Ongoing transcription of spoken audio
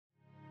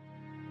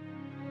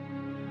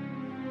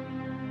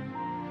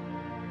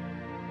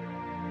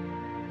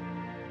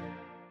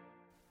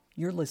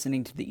You're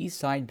listening to the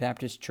Eastside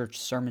Baptist Church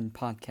Sermon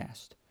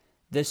Podcast.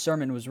 This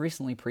sermon was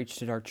recently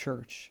preached at our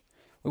church.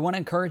 We want to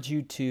encourage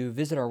you to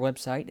visit our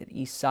website at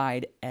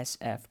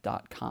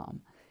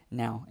eastsidesf.com.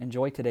 Now,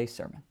 enjoy today's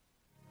sermon.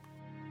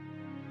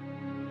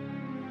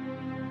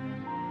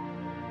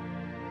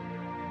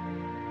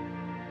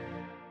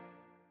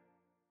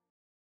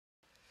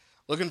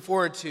 Looking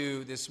forward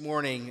to this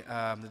morning,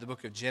 the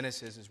book of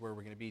Genesis is where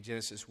we're going to be,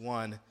 Genesis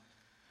 1.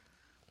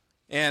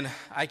 And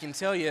I can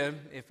tell you,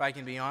 if I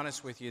can be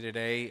honest with you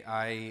today,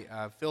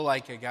 I feel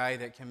like a guy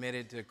that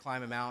committed to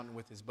climb a mountain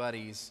with his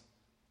buddies,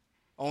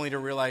 only to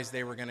realize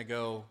they were going to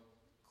go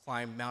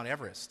climb Mount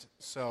Everest.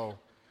 So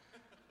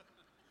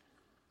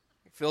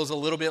it feels a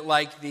little bit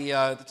like the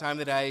time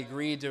that I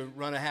agreed to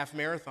run a half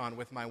marathon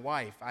with my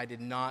wife. I did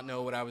not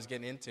know what I was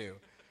getting into.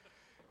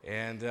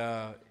 And,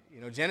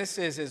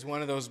 Genesis is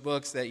one of those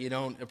books that you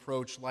don't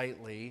approach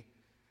lightly,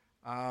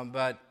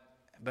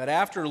 But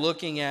after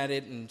looking at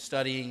it and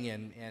studying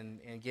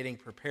and getting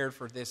prepared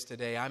for this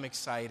today, I'm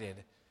excited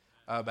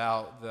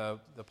about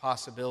the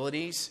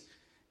possibilities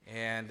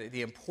and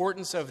the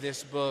importance of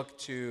this book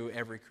to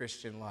every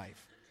Christian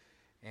life.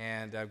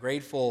 And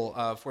grateful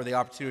for the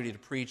opportunity to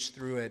preach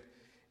through it.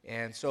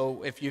 And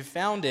so if you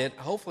found it,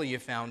 hopefully you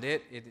found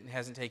it. It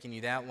hasn't taken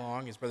you that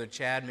long. As Brother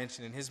Chad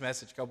mentioned in his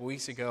message a couple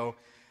weeks ago,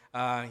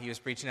 he was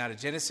preaching out of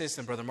Genesis,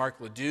 and Brother Mark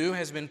Ledoux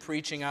has been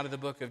preaching out of the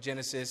book of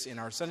Genesis in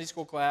our Sunday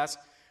school class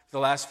the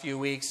last few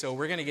weeks, so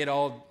we're going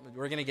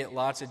to get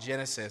lots of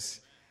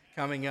Genesis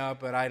coming up,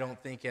 but I don't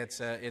think it's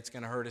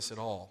going to hurt us at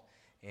all.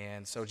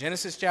 And so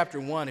Genesis chapter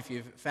 1, if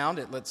you've found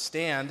it, let's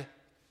stand.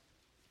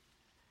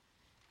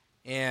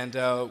 And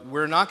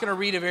we're not going to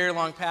read a very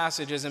long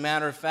passage. As a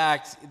matter of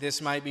fact,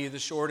 this might be the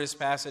shortest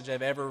passage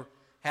I've ever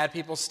had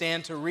people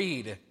stand to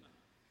read.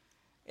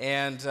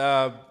 And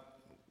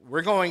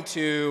we're going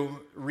to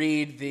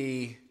read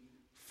the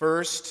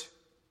first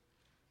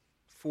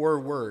 4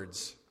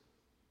 words.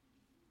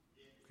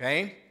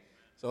 Okay?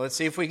 So let's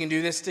see if we can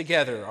do this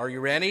together. Are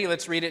you ready?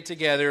 Let's read it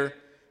together.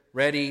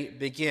 Ready,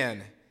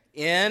 begin.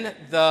 In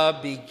the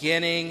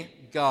beginning,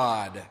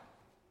 God.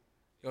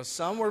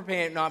 Some were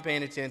not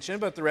paying attention,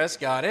 but the rest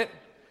got it.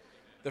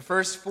 The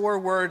first 4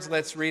 words,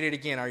 let's read it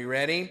again. Are you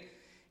ready?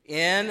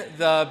 In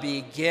the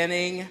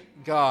beginning,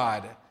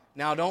 God.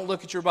 Now, don't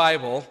look at your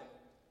Bible.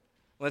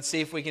 Let's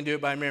see if we can do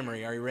it by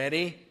memory. Are you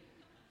ready?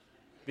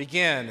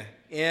 Begin.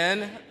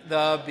 In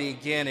the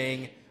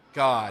beginning,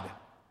 God.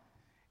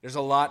 There's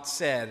a lot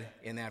said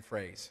in that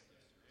phrase.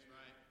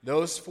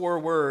 Those 4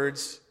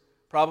 words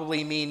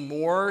probably mean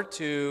more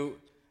to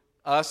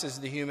us as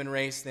the human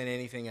race than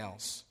anything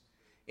else.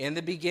 In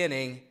the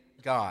beginning,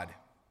 God.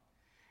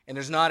 And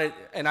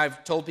and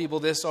I've told people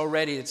this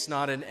already, it's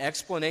not an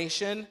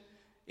explanation,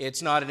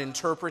 it's not an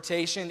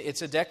interpretation,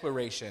 it's a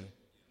declaration.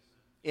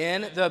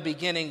 In the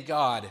beginning,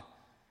 God.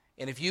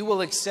 And if you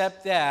will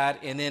accept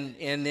that, and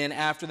then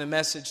after the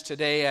message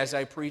today, as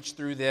I preach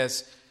through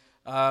this,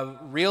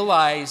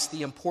 realize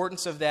the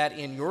importance of that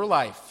in your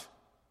life.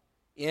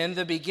 In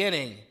the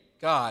beginning,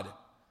 God.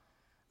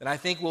 Then I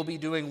think we'll be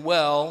doing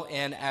well,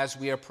 and as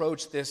we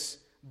approach this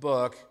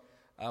book,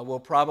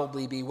 we'll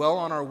probably be well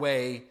on our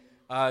way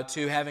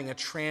to having a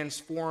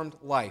transformed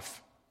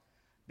life.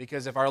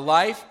 Because if our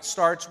life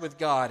starts with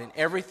God, and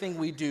everything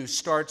we do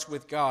starts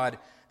with God,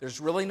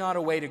 there's really not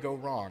a way to go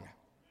wrong.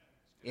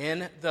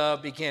 In the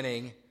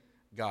beginning,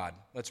 God.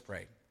 Let's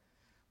pray.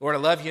 Lord, I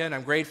love you, and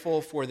I'm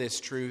grateful for this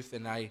truth,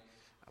 and I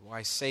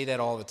say that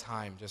all the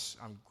time.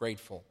 I'm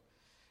grateful.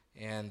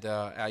 And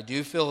I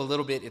do feel a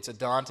little bit, it's a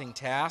daunting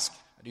task.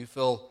 I do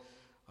feel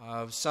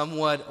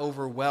somewhat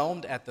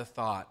overwhelmed at the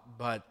thought,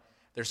 but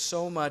there's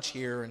so much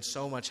here and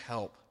so much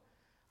help.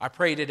 I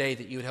pray today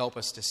that you would help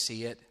us to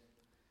see it,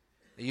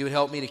 that you would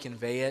help me to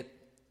convey it,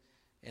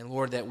 and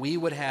Lord, that we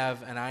would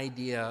have an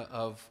idea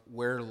of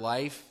where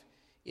life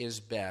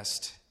is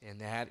best, and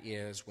that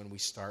is when we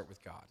start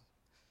with God.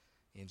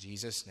 In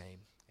Jesus' name,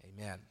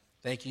 amen.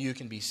 Thank you. You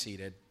can be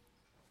seated.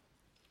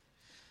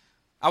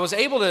 I was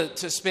able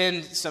to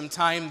spend some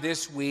time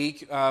this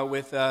week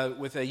with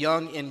a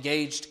young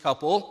engaged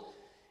couple,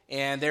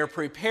 and they're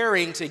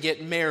preparing to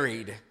get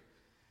married.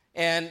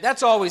 And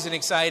that's always an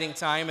exciting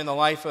time in the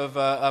life of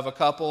a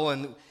couple.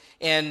 And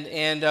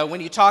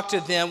when you talk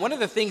to them, one of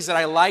the things that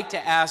I like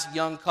to ask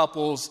young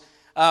couples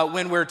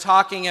when we're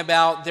talking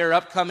about their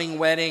upcoming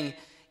wedding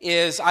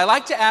is I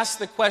like to ask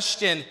the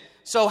question,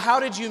 so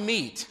how did you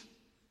meet?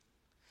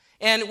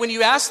 And when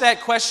you ask that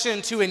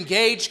question to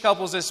engaged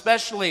couples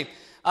especially,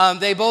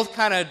 they both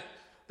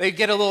they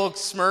get a little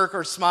smirk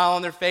or smile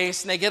on their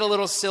face, and they get a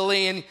little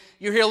silly, and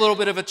you hear a little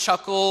bit of a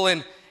chuckle,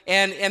 and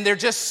they're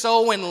just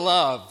so in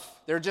love.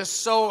 They're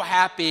just so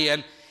happy,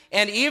 and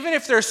even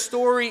if their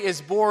story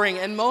is boring,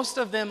 and most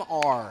of them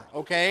are,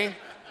 okay?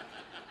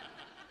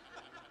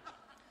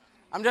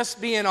 I'm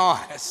just being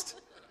honest.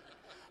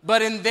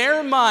 But in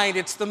their mind,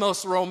 it's the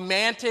most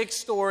romantic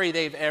story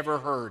they've ever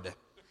heard.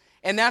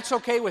 And that's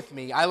okay with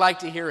me. I like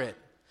to hear it.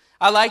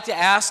 I like to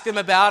ask them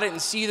about it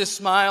and see the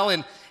smile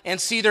and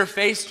see their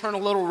face turn a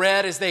little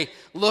red as they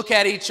look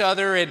at each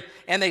other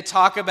and they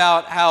talk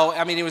about how,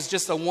 it was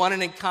just a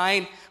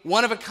one-of-a-kind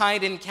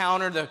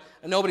encounter.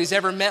 Nobody's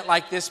ever met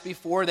like this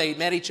before. They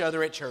met each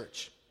other at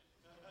church.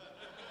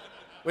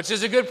 Which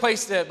is a good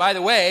place to, by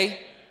the way,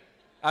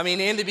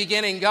 in the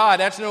beginning, God,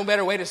 that's no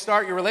better way to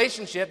start your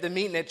relationship than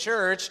meeting at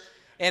church.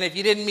 And if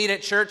you didn't meet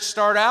at church,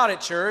 start out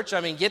at church.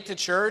 Get to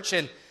church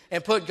and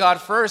put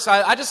God first.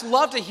 I just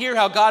love to hear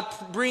how God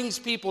brings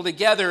people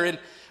together. And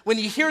when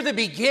you hear the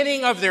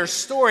beginning of their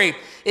story,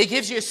 it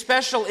gives you a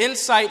special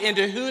insight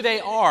into who they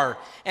are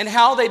and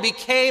how they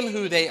became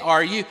who they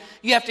are. You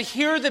have to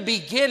hear the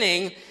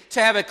beginning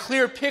to have a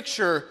clear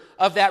picture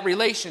of that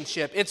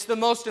relationship. It's the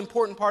most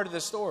important part of the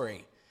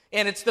story,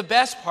 and it's the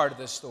best part of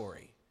the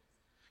story.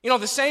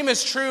 The same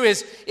is true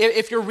as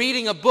if you're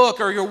reading a book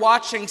or you're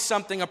watching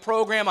something, a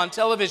program on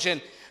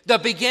television. The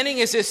beginning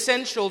is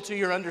essential to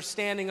your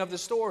understanding of the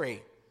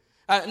story.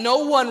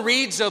 No one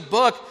reads a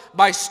book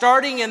by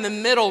starting in the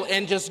middle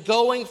and just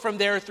going from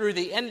there through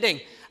the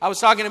ending. I was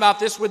talking about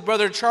this with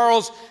Brother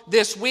Charles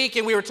this week,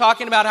 and we were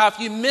talking about how if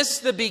you miss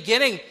the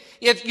beginning,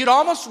 you'd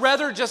almost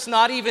rather just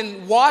not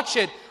even watch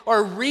it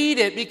or read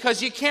it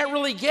because you can't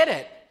really get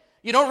it.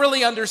 You don't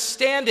really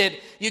understand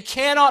it. You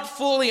cannot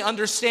fully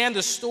understand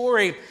the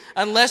story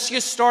unless you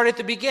start at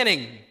the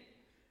beginning.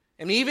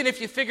 Even if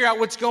you figure out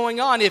what's going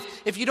on,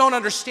 if you don't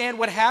understand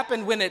what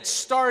happened when it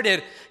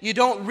started, you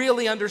don't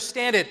really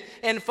understand it.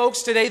 And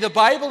folks, today the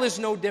Bible is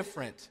no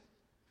different.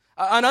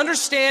 An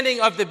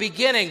understanding of the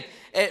beginning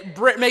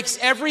makes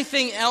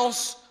everything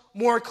else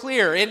more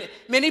clear. And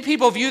many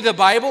people view the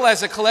Bible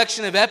as a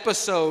collection of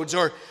episodes,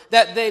 or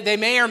that they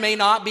may or may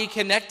not be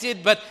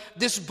connected, but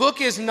this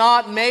book is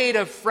not made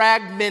of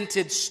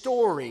fragmented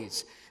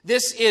stories.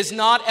 This is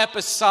not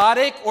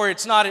episodic, or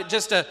it's not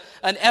just an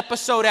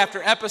episode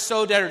after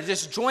episode that are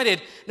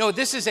disjointed. No,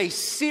 this is a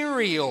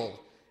serial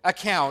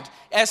account.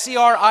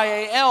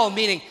 S-E-R-I-A-L,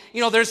 meaning,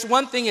 there's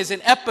one thing is an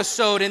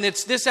episode, and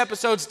it's this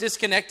episode's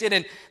disconnected,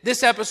 and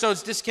this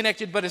episode's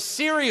disconnected, but a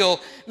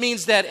serial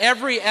means that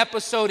every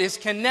episode is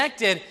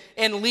connected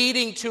and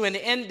leading to an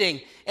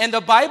ending. And the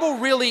Bible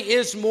really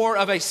is more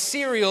of a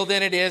serial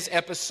than it is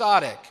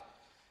episodic.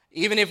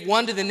 Even if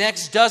one to the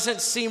next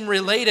doesn't seem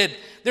related,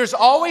 there's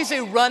always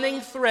a running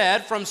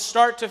thread from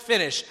start to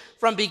finish,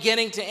 from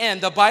beginning to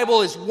end. The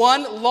Bible is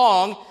one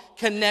long,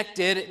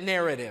 connected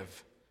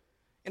narrative.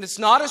 And it's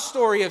not a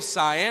story of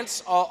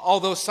science,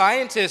 although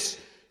scientists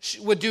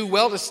would do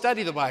well to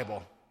study the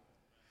Bible.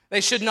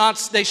 They should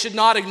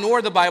not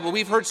ignore the Bible.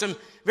 We've heard some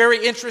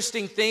very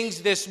interesting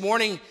things this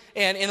morning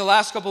and in the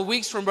last couple of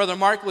weeks from Brother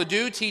Mark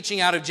Ledoux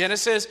teaching out of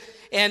Genesis.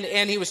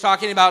 And he was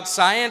talking about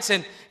science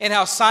and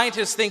how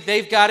scientists think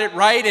they've got it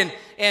right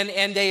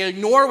and they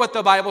ignore what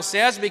the Bible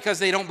says because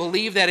they don't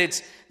believe that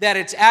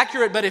it's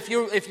accurate. But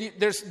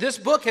this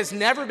book has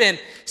never been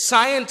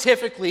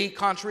scientifically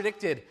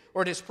contradicted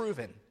or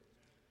disproven.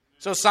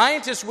 So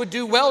scientists would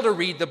do well to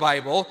read the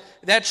Bible.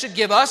 That should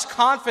give us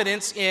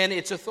confidence in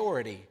its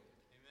authority. Amen.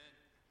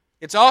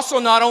 It's also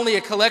not only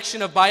a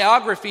collection of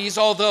biographies,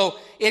 although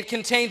it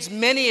contains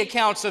many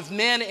accounts of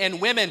men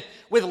and women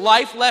with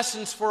life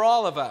lessons for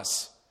all of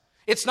us.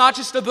 It's not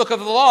just a book of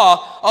the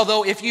law,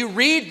 although if you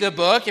read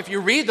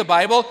the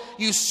Bible,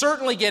 you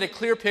certainly get a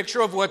clear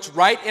picture of what's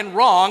right and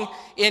wrong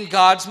in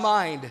God's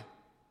mind.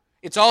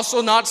 It's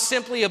also not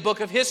simply a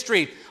book of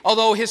history,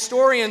 although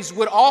historians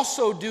would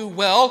also do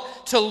well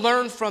to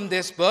learn from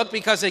this book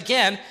because,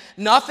 again,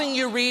 nothing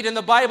you read in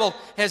the Bible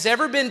has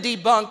ever been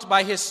debunked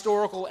by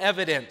historical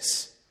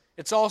evidence.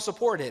 It's all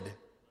supported.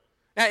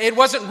 Now, it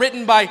wasn't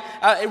written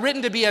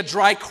to be a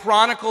dry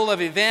chronicle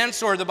of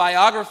events or the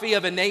biography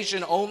of a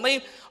nation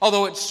only,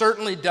 although it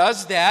certainly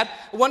does that.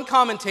 One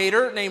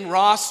commentator named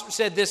Ross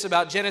said this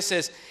about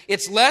Genesis: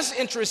 it's less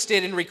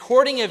interested in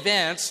recording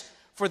events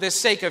for the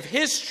sake of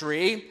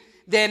history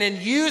than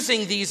in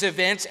using these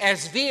events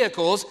as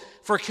vehicles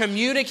for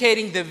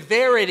communicating the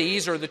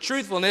verities or the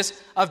truthfulness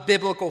of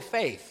biblical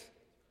faith.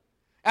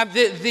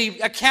 The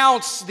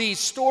accounts, the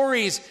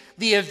stories,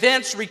 the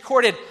events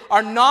recorded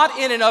are not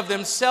in and of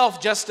themselves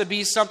just to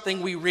be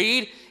something we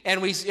read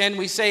and we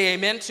say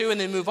amen to and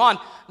then move on.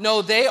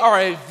 No, they are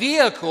a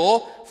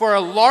vehicle for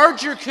a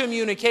larger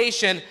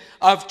communication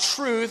of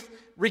truth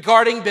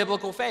regarding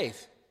biblical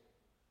faith.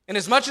 And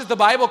as much as the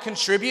Bible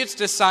contributes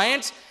to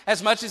science,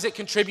 as much as it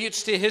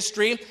contributes to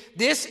history,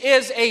 this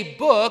is a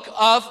book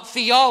of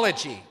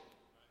theology.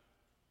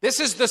 This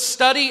is the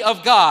study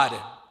of God.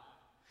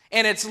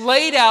 And it's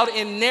laid out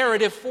in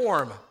narrative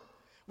form,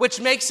 which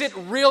makes it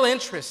real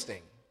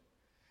interesting.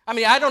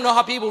 I don't know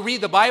how people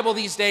read the Bible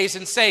these days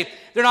and say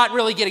they're not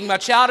really getting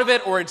much out of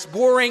it, or it's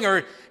boring,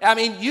 or,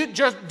 you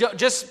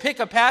just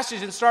pick a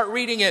passage and start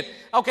reading it.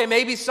 Okay,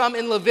 maybe some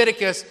in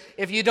Leviticus.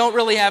 If you don't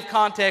really have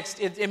context,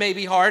 it may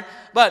be hard.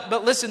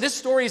 But listen, this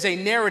story is a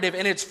narrative,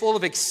 and it's full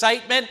of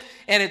excitement,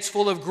 and it's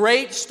full of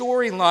great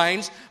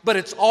storylines, but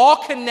it's all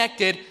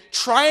connected,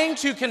 trying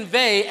to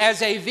convey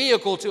as a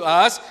vehicle to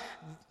us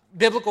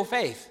biblical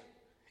faith.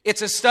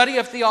 It's a study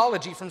of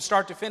theology from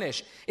start to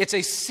finish. It's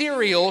a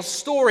serial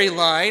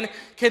storyline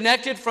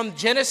connected from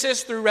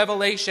Genesis through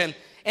Revelation.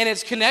 And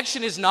its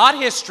connection is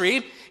not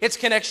history. Its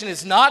connection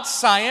is not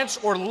science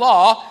or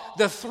law.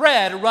 The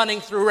thread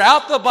running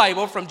throughout the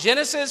Bible from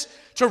Genesis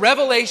to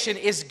Revelation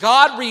is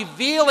God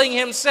revealing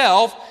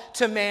himself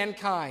to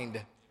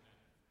mankind.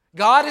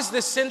 God is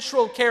the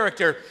central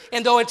character,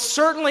 and though it's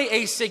certainly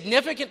a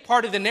significant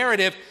part of the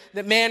narrative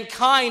that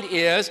mankind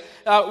is,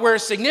 we're a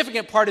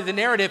significant part of the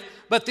narrative,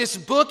 but this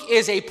book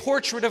is a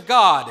portrait of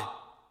God.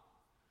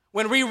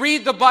 When we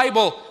read the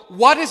Bible,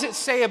 what does it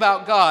say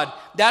about God?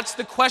 That's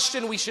the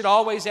question we should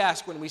always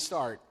ask when we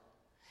start.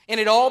 And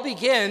it all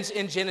begins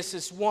in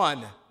Genesis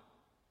 1.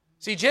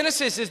 See,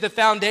 Genesis is the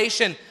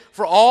foundation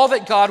for all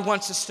that God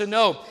wants us to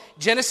know.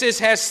 Genesis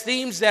has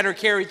themes that are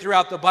carried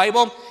throughout the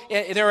Bible.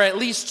 There are at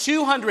least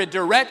 200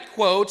 direct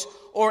quotes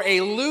or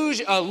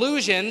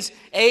allusions,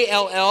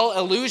 A-L-L,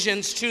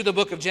 allusions to the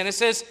book of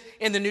Genesis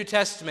in the New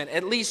Testament,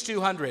 at least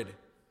 200.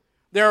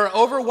 There are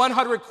over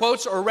 100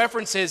 quotes or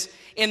references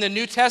in the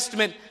New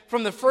Testament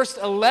from the first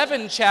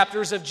 11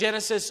 chapters of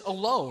Genesis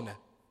alone.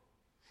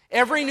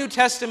 Every New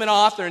Testament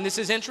author, and this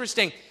is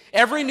interesting,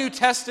 every New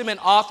Testament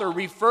author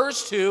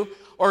refers to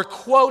or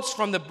quotes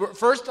from the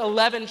first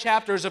 11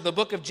 chapters of the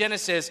book of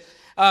Genesis,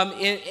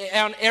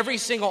 and every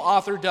single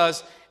author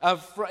does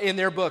in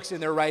their books, in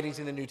their writings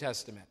in the New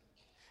Testament.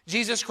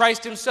 Jesus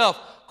Christ himself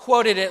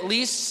quoted at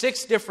least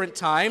 6 different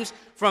times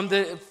from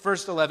the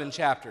first 11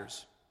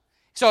 chapters.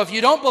 So if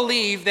you don't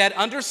believe that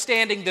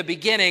understanding the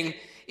beginning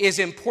is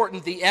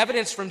important, the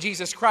evidence from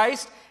Jesus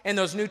Christ and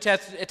those New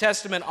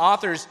Testament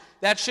authors,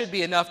 that should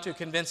be enough to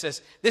convince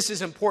us this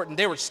is important.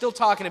 They were still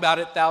talking about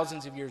it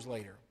thousands of years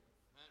later.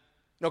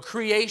 No,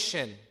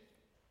 creation,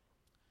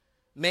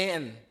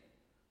 man,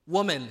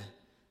 woman,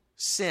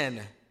 sin.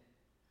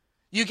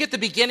 You get the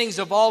beginnings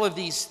of all of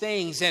these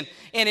things, and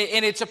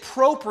it's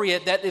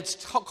appropriate that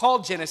it's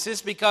called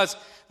Genesis because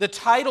the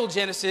title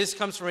Genesis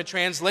comes from a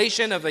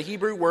translation of a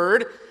Hebrew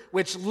word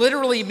which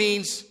literally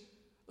means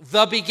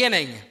the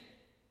beginning.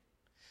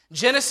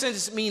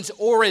 Genesis means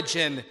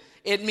origin,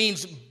 it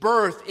means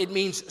birth, it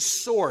means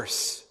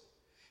source.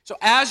 So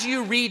as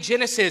you read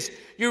Genesis,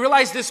 you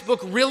realize this book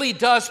really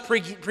does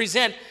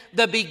present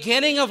the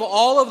beginning of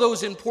all of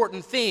those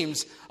important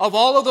themes, of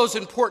all of those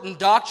important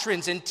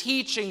doctrines and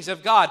teachings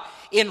of God.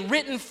 In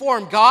written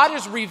form, God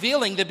is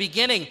revealing the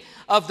beginning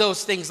of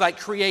those things like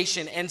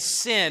creation and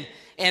sin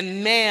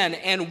and man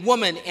and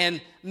woman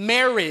and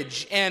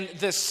marriage and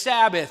the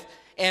Sabbath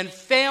and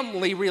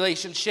family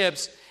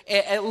relationships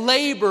and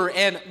labor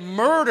and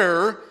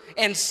murder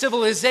and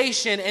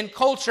civilization and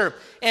culture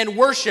and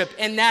worship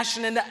and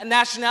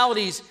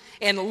nationalities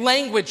and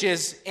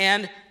languages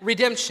and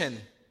redemption.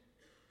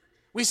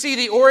 We see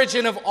the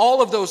origin of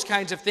all of those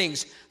kinds of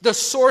things, the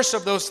source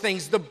of those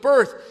things, the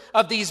birth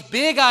of these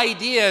big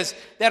ideas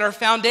that are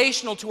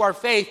foundational to our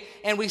faith,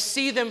 and we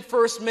see them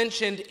first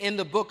mentioned in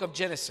the book of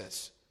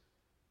Genesis.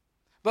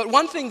 But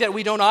one thing that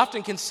we don't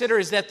often consider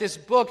is that this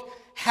book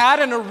had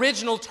an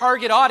original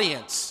target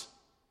audience.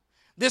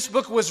 This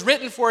book was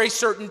written for a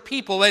certain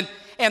people, and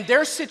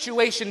their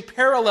situation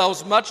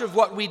parallels much of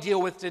what we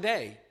deal with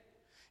today.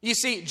 You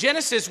see,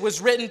 Genesis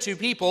was written to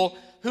people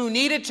who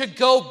needed to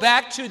go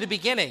back to the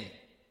beginning.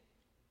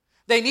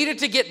 They needed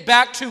to get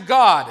back to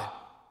God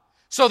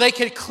so they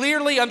could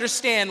clearly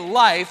understand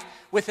life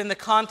within the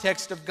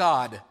context of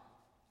God.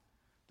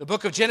 The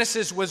book of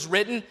Genesis was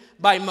written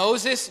by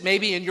Moses.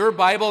 Maybe in your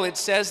Bible it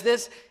says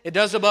this. It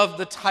does above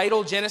the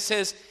title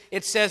Genesis.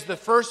 It says the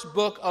first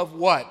book of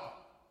what?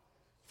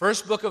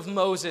 First book of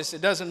Moses.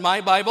 It does in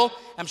my Bible.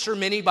 I'm sure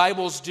many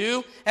Bibles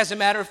do. As a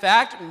matter of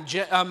fact,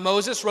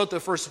 Moses wrote the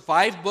first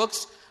 5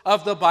 books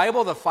of the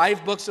Bible, the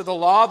 5 books of the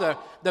law,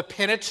 the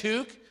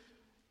Pentateuch.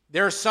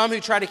 There are some who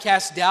try to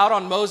cast doubt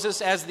on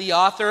Moses as the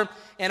author,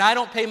 and I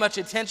don't pay much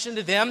attention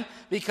to them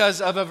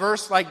because of a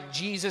verse like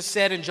Jesus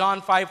said in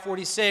John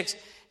 5:46,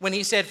 when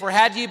he said, "For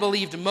had ye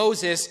believed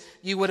Moses,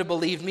 you would have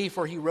believed me,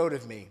 for he wrote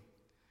of me."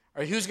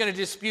 Or who's going to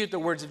dispute the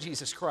words of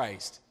Jesus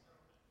Christ?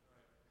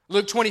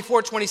 Luke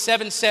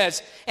 24:27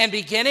 says, and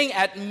beginning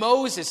at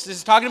Moses, this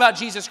is talking about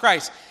Jesus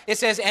Christ, it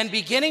says, and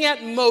beginning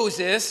at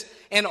Moses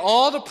and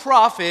all the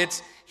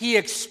prophets, he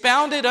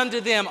expounded unto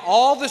them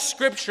all the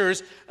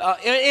scriptures,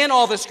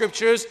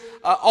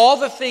 all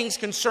the things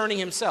concerning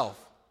himself.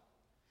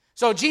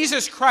 So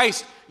Jesus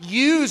Christ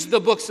used the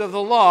books of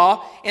the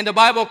law, and the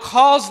Bible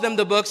calls them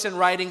the books and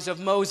writings of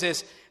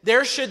Moses.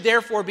 There should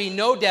therefore be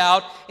no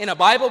doubt in a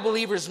Bible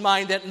believer's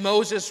mind that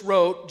Moses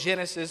wrote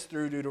Genesis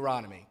through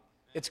Deuteronomy.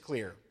 It's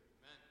clear.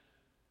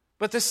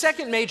 But the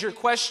second major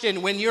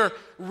question when you're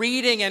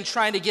reading and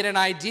trying to get an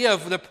idea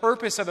of the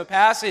purpose of a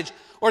passage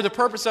or the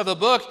purpose of a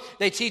book,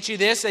 they teach you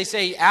this. They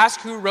say, ask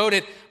who wrote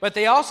it. But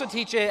they also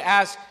teach you to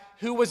ask,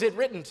 who was it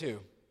written to?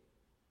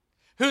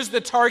 Who's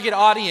the target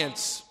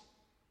audience?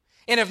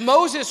 And if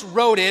Moses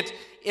wrote it,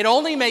 it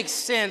only makes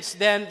sense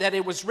then that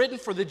it was written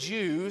for the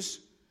Jews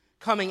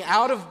coming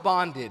out of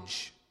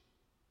bondage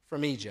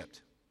from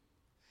Egypt.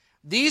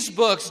 These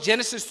books,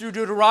 Genesis through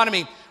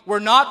Deuteronomy, were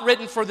not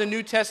written for the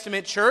New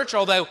Testament church,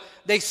 although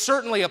they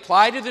certainly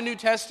apply to the New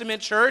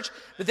Testament church,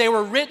 but they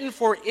were written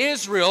for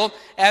Israel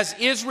as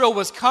Israel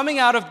was coming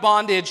out of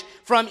bondage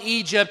from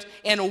Egypt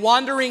and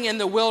wandering in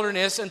the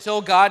wilderness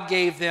until God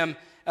gave them,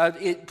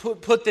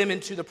 put them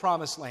into the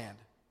promised land.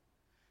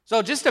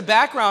 So just a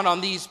background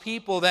on these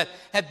people that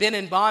had been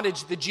in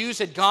bondage. The Jews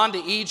had gone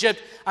to Egypt.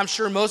 I'm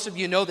sure most of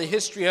you know the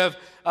history of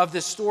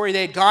this story.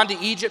 They had gone to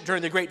Egypt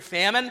during the great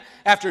famine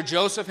after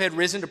Joseph had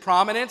risen to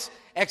prominence.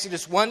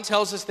 Exodus 1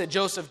 tells us that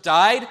Joseph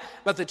died,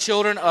 but the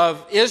children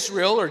of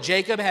Israel, or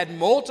Jacob, had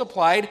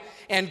multiplied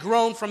and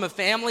grown from a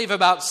family of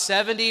about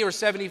 70 or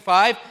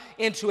 75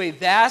 into a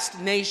vast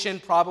nation,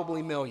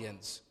 probably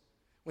millions.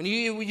 When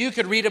you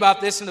could read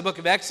about this in the book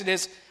of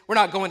Exodus. We're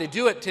not going to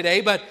do it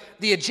today, but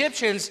the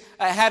Egyptians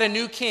had a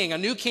new king. A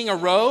new king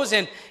arose,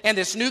 and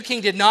this new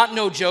king did not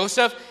know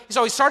Joseph.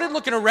 So he started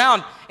looking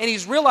around, and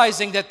he's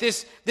realizing that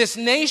this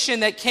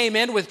nation that came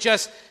in with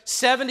just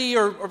 70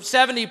 or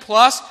 70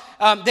 plus,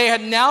 they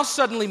had now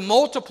suddenly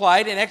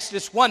multiplied. And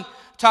Exodus 1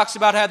 talks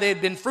about how they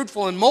had been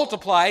fruitful and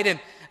multiplied. And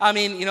I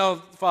mean,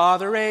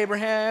 Father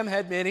Abraham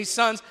had many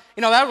sons.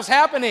 That was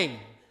happening.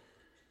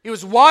 He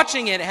was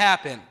watching it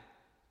happen.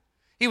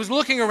 He was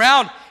looking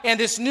around, and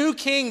this new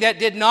king that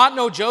did not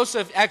know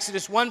Joseph,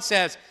 Exodus 1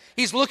 says,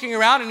 he's looking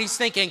around and he's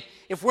thinking,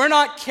 if we're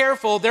not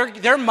careful,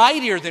 they're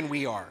mightier than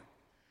we are.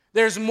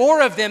 There's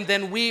more of them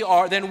than we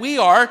are,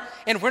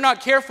 and if we're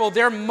not careful,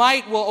 their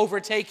might will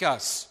overtake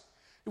us.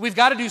 We've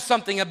got to do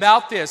something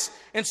about this.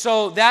 And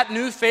so that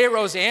new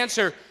Pharaoh's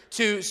answer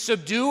to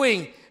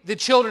subduing the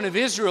children of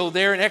Israel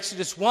there in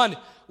Exodus 1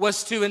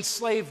 was to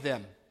enslave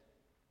them.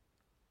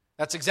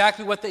 That's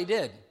exactly what they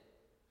did.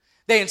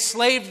 They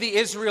enslaved the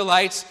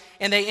Israelites,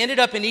 and they ended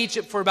up in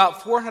Egypt for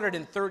about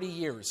 430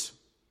 years.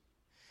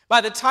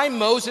 By the time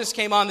Moses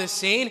came on the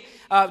scene,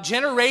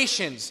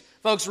 generations,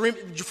 folks,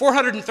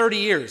 430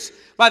 years.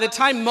 By the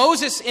time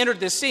Moses entered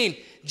the scene,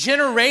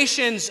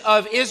 generations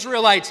of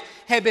Israelites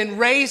had been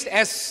raised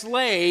as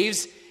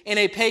slaves in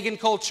a pagan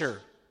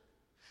culture.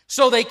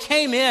 So they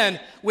came in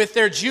with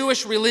their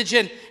Jewish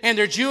religion and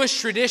their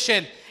Jewish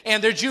tradition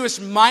and their Jewish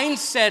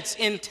mindsets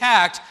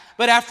intact.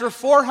 But after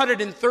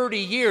 430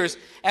 years,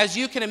 as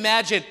you can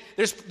imagine,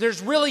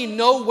 there's really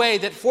no way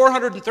that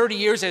 430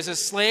 years as a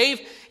slave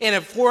in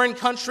a foreign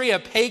country, a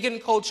pagan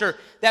culture,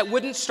 that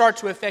wouldn't start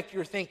to affect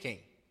your thinking.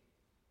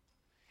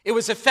 It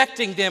was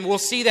affecting them. We'll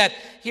see that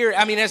here.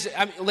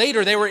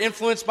 Later they were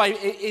influenced by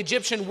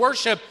Egyptian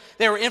worship.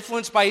 They were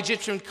influenced by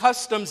Egyptian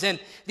customs and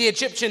the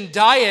Egyptian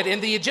diet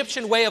and the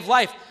Egyptian way of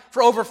life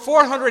for over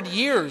 400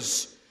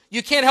 years.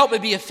 You can't help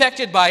but be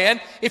affected by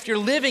it if you're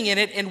living in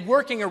it and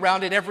working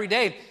around it every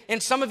day.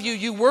 And some of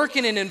you work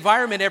in an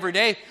environment every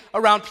day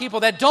around people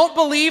that don't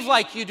believe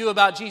like you do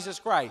about Jesus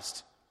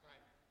Christ.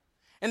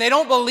 And they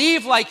don't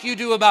believe like you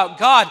do about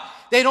God.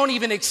 They don't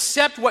even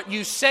accept what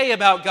you say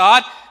about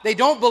God. They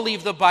don't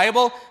believe the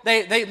Bible.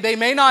 They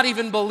may not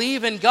even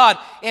believe in God.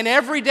 And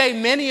every day,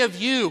 many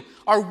of you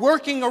are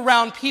working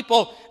around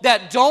people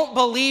that don't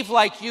believe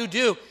like you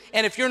do.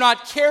 And if you're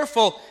not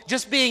careful,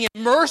 just being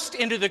immersed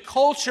into the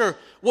culture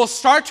will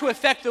start to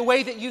affect the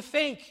way that you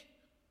think.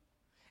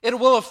 It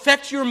will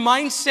affect your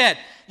mindset.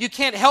 You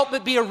can't help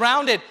but be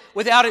around it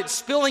without it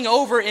spilling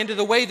over into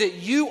the way that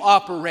you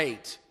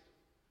operate.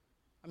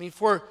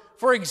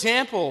 For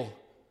example,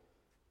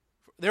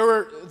 there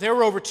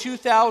were over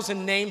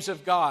 2,000 names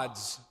of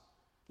gods,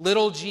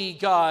 little g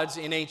gods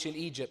in ancient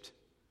Egypt.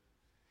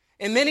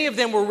 And many of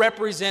them were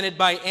represented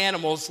by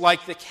animals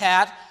like the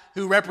cat,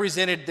 who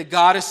represented the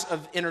goddess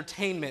of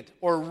entertainment,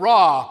 or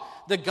Ra,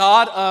 the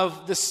god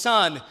of the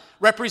sun,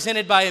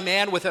 represented by a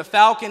man with a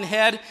falcon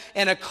head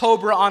and a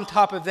cobra on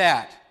top of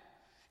that.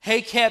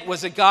 Heket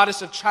was a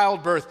goddess of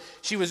childbirth.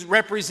 She was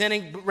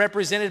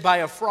represented by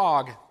a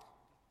frog.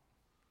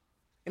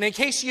 And in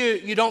case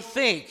you don't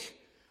think,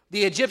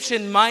 the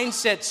Egyptian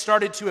mindset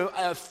started to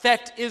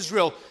affect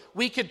Israel.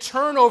 We could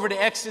turn over to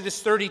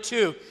Exodus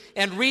 32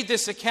 and read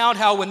this account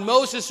how when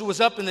Moses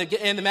was up in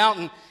the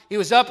mountain, he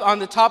was up on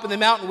the top of the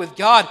mountain with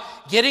God,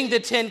 getting the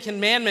 10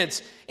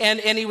 Commandments, and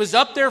he was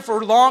up there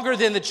for longer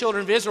than the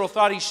children of Israel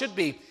thought he should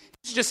be.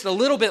 It's just a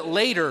little bit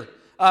later,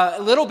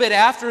 a little bit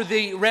after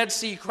the Red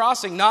Sea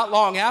crossing, not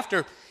long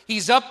after.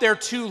 He's up there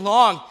too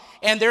long,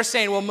 and they're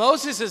saying, well,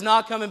 Moses is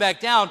not coming back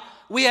down.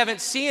 We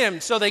haven't seen him.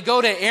 So they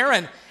go to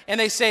Aaron, and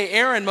they say,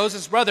 Aaron,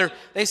 Moses' brother,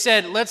 they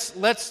said,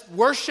 let's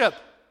worship.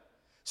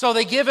 So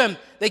they give him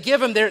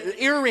their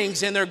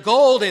earrings and their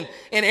gold, and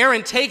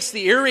Aaron takes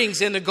the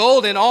earrings and the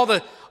gold and all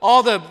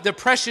the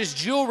precious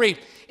jewelry,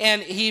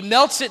 and he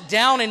melts it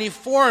down, and he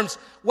forms,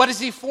 what does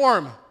he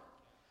form?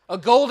 A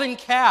golden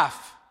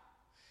calf.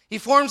 He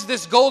forms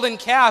this golden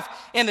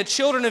calf, and the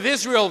children of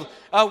Israel,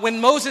 when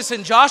Moses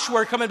and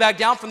Joshua are coming back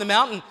down from the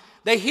mountain,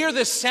 they hear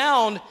this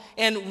sound,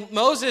 and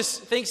Moses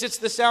thinks it's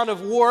the sound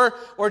of war,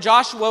 or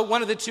Joshua,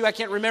 one of the two, I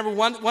can't remember.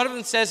 One of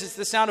them says it's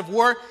the sound of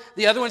war.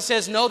 The other one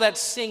says, no, that's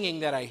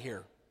singing that I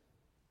hear.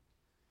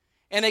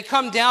 And they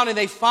come down and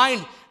they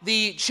find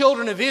the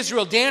children of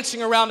Israel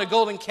dancing around a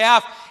golden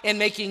calf and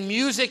making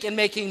music and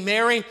making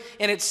merry.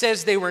 And it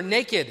says they were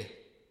naked.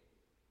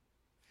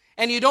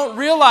 And you don't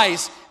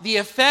realize the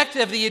effect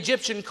of the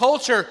Egyptian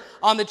culture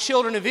on the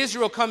children of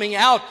Israel coming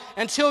out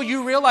until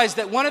you realize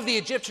that one of the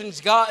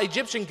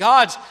Egyptian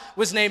gods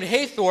was named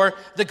Hathor,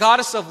 the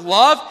goddess of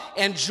love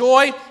and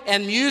joy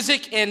and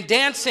music and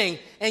dancing.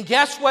 And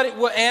guess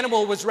what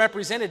animal was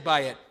represented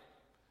by it?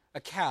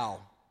 A cow.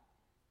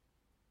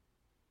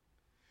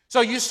 So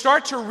you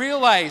start to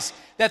realize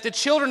that the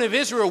children of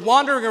Israel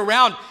wandering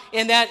around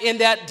in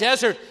that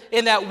desert,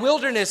 in that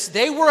wilderness,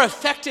 they were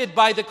affected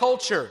by the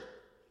culture.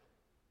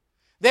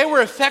 They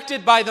were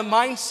affected by the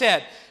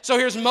mindset. So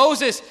here's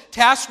Moses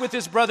tasked with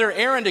his brother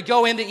Aaron to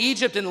go into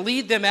Egypt and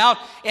lead them out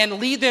and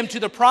lead them to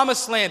the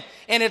promised land.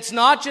 And it's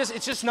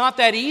just not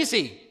that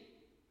easy.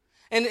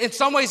 And in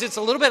some ways, it's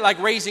a little bit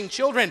like raising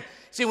children.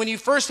 See, when you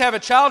first have a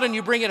child and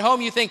you bring it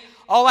home, you think,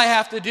 all I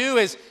have to do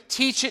is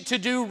teach it to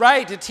do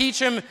right, to teach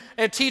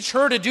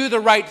her to do the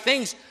right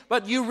things.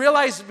 But you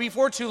realize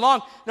before too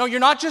long, no, you're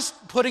not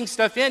just putting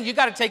stuff in, you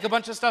got to take a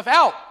bunch of stuff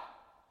out.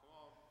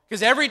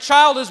 Because every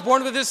child is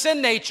born with a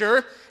sin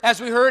nature, as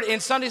we heard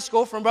in Sunday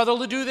school from Brother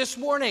Ledoux this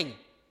morning.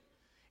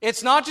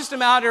 It's not just a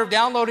matter of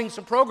downloading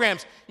some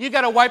programs. You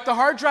got to wipe the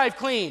hard drive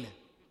clean.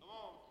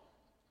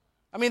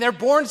 I mean, they're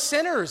born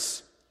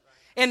sinners.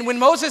 And when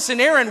Moses and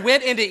Aaron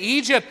went into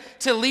Egypt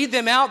to lead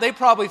them out, they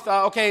probably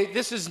thought, okay,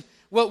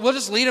 we'll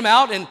just lead them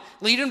out and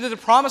lead them to the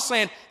promised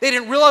land. They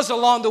didn't realize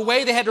along the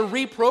way they had to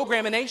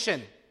reprogram a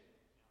nation.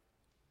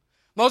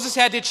 Moses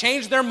had to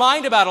change their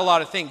mind about a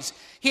lot of things.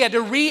 He had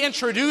to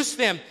reintroduce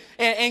them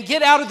and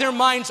get out of their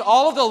minds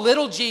all of the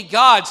little g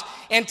gods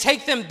and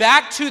take them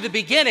back to the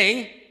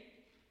beginning,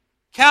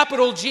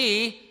 capital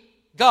G,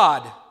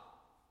 God.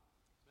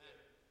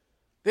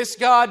 This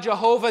God,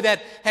 Jehovah,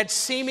 that had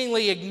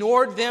seemingly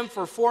ignored them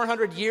for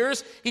 400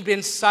 years, he'd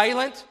been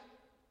silent.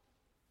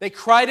 They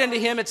cried unto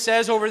him, it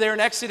says over there in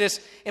Exodus,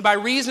 and by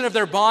reason of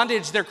their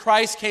bondage, their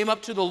cries came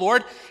up to the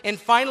Lord. And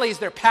finally, as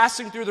they're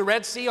passing through the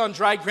Red Sea on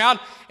dry ground,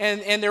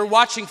 and they're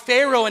watching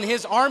Pharaoh and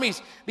his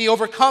armies be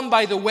overcome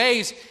by the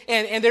waves,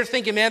 and they're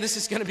thinking, man, this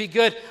is going to be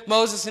good.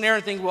 Moses and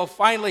Aaron think, well,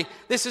 finally,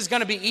 this is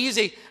going to be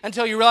easy,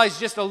 until you realize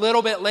just a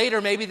little bit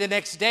later, maybe the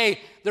next day,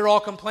 they're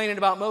all complaining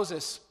about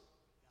Moses.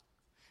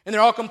 And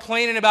they're all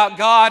complaining about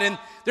God, and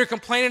they're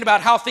complaining about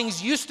how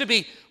things used to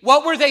be.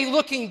 What were they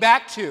looking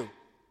back to?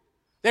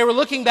 They were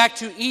looking back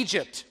to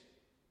Egypt.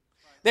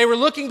 They were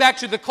looking back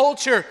to the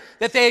culture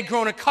that they had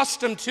grown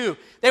accustomed to.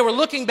 They were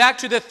looking back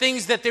to the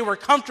things that they were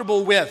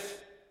comfortable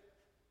with.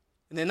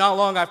 And then not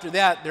long after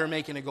that, they're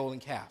making a golden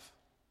calf.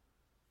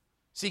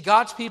 See,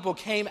 God's people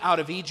came out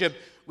of Egypt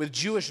with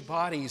Jewish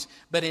bodies,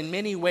 but in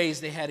many ways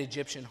they had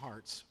Egyptian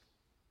hearts.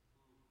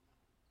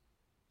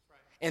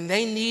 And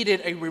they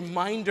needed a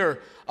reminder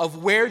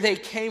of where they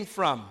came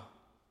from.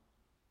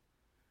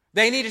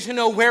 They needed to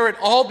know where it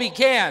all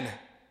began.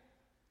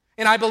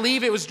 And I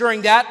believe it was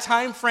during that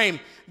time frame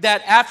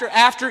that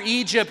after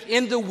Egypt,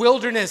 in the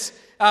wilderness,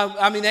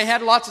 they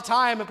had lots of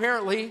time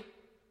apparently.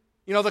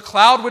 You know, the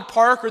cloud would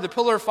park or the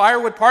pillar of fire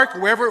would park,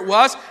 wherever it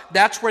was,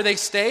 that's where they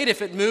stayed.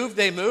 If it moved,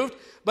 they moved.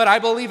 But I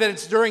believe that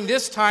it's during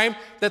this time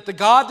that the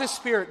God, the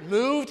Spirit,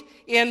 moved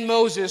in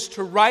Moses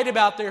to write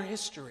about their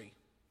history.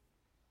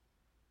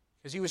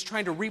 Because he was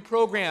trying to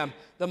reprogram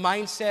the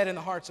mindset and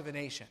the hearts of a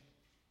nation.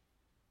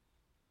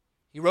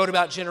 He wrote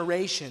about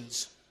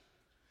generations.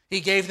 He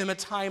gave them a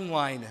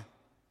timeline.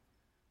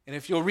 And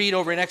if you'll read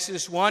over in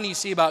Exodus 1, you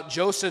see about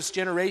Joseph's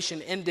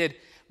generation ended.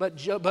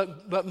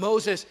 But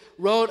Moses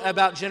wrote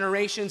about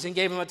generations and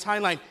gave them a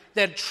timeline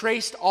that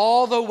traced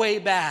all the way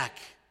back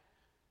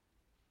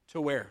to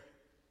where?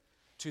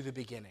 To the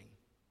beginning.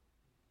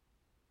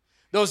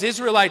 Those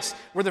Israelites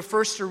were the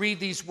first to read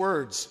these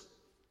words.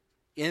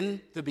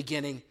 In the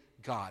beginning,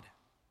 God.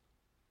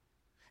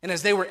 And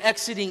as they were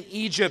exiting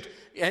Egypt,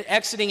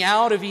 exiting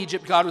out of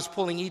Egypt, God was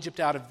pulling Egypt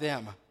out of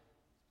them.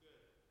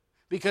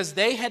 Because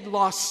they had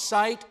lost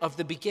sight of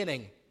the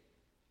beginning.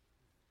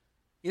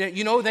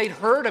 You know, they'd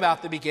heard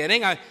about the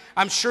beginning.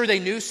 I'm sure they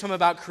knew some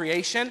about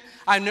creation.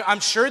 I'm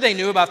sure they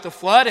knew about the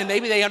flood, and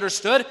maybe they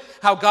understood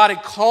how God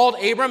had called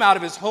Abram out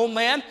of his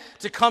homeland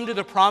to come to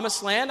the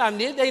promised land.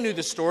 They knew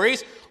the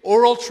stories.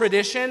 Oral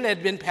tradition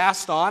had been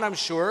passed on, I'm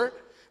sure.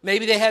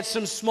 Maybe they had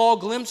some small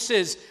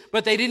glimpses,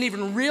 but they didn't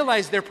even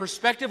realize their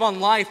perspective on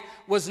life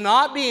was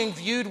not being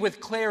viewed with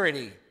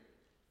clarity.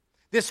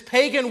 This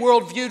pagan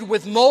world viewed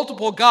with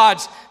multiple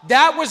gods,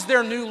 that was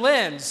their new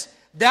lens.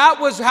 That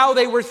was how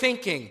they were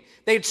thinking.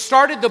 They'd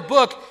started the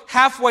book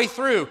halfway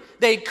through.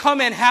 They'd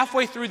come in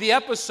halfway through the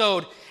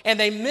episode, and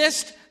they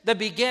missed the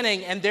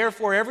beginning, and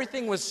therefore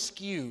everything was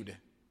skewed.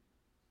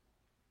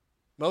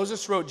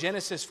 Moses wrote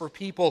Genesis for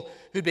people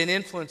who'd been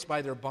influenced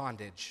by their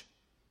bondage.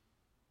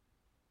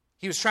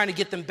 He was trying to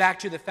get them back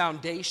to the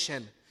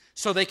foundation,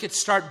 so they could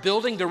start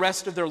building the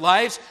rest of their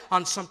lives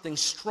on something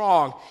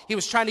strong. He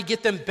was trying to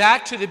get them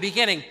back to the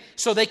beginning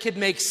so they could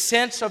make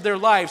sense of their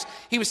lives.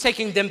 He was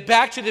taking them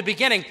back to the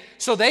beginning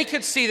so they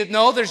could see that,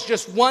 no, there's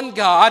just one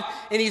God,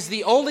 and He's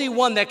the only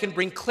one that can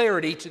bring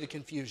clarity to the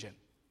confusion.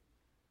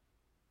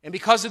 And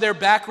because of their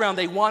background,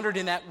 they wandered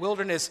in that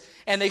wilderness,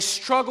 and they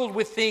struggled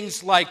with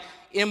things like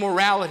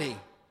immorality.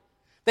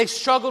 They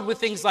struggled with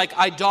things like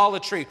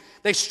idolatry.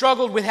 They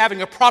struggled with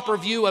having a proper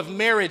view of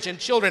marriage and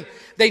children.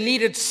 They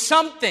needed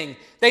something.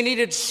 They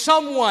needed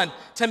someone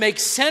to make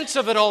sense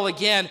of it all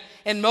again.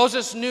 And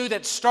Moses knew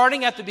that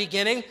starting at the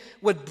beginning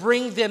would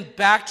bring them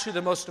back to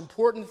the most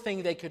important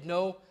thing they could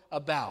know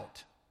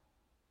about: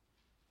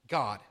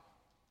 God.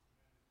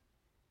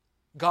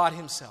 God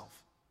Himself.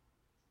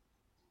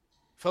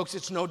 Folks,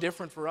 it's no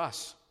different for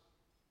us.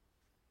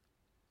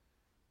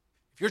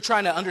 If you're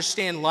trying to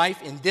understand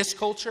life in this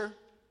culture,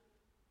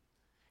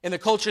 in the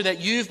culture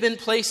that you've been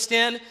placed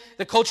in,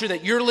 the culture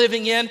that you're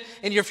living in,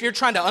 and if you're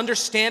trying to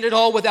understand it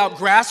all without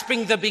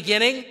grasping the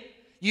beginning,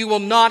 you will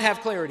not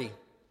have clarity.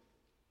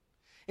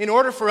 In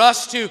order for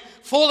us to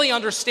fully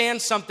understand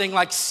something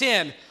like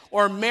sin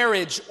or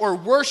marriage or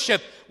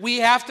worship, we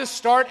have to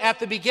start at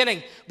the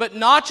beginning. But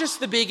not just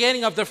the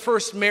beginning of the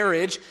first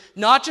marriage,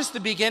 not just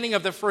the beginning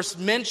of the first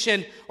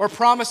mention or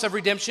promise of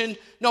redemption.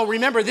 No,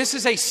 remember, this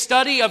is a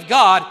study of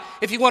God.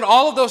 If you want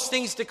all of those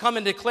things to come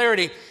into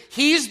clarity,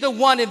 He's the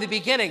one in the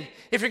beginning.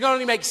 If you're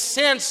going to make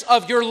sense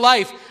of your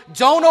life,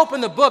 don't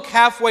open the book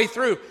halfway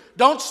through.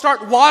 Don't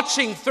start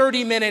watching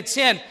 30 minutes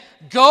in.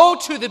 Go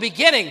to the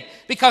beginning,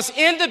 because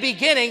in the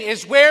beginning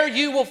is where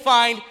you will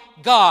find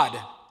God.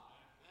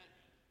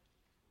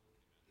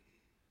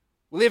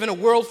 We live in a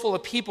world full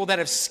of people that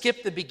have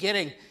skipped the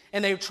beginning,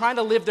 and they're trying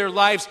to live their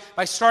lives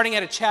by starting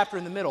at a chapter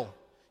in the middle.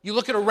 You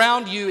look at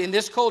around you in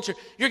this culture,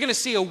 you're going to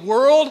see a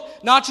world,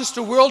 not just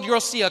a world, you'll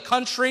see a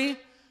country,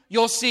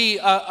 you'll see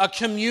a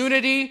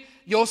community,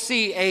 you'll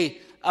see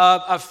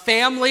a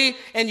family,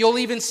 and you'll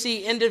even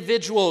see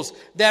individuals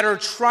that are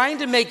trying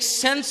to make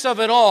sense of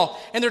it all,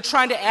 and they're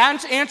trying to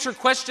answer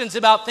questions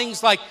about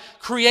things like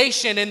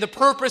creation and the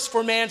purpose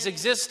for man's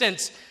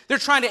existence. They're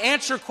trying to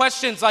answer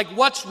questions like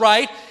what's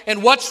right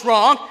and what's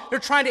wrong. They're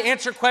trying to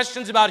answer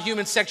questions about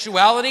human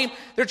sexuality.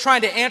 They're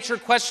trying to answer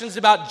questions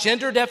about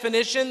gender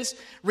definitions,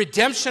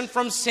 redemption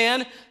from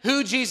sin,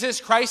 who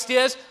Jesus Christ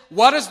is,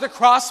 what does the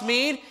cross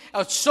mean,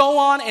 so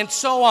on and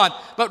so on.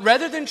 But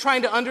rather than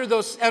trying to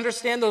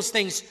understand those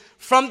things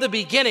from the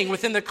beginning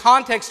within the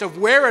context of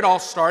where it all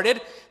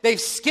started, they've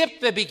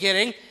skipped the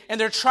beginning,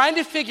 and they're trying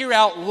to figure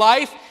out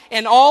life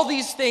and all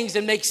these things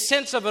and make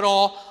sense of it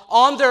all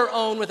on their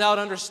own without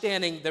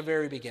understanding the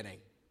very beginning.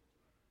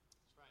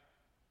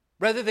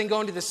 Rather than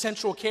going to the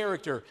central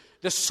character,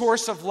 the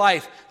source of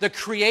life, the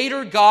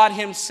Creator God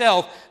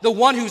Himself, the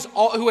one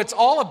who it's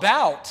all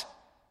about,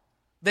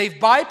 they've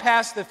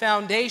bypassed the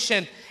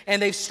foundation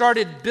and they've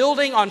started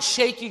building on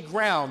shaky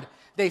ground.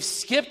 They've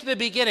skipped the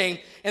beginning,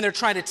 and they're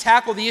trying to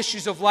tackle the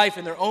issues of life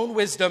in their own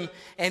wisdom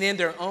and in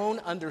their own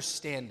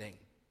understanding.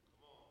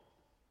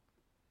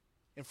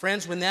 And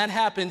friends, when that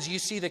happens, you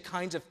see the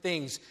kinds of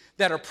things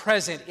that are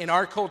present in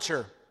our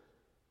culture.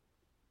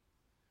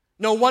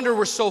 No wonder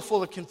we're so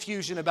full of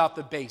confusion about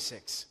the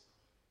basics.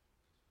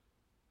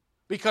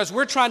 Because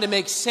we're trying to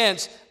make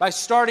sense by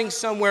starting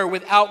somewhere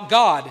without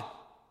God.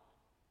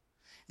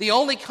 The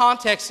only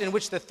context in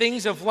which the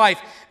things of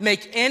life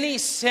make any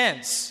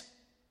sense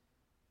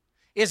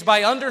is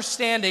by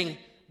understanding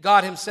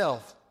God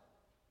Himself.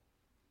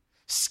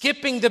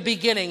 Skipping the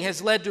beginning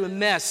has led to a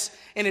mess,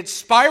 and it's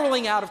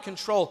spiraling out of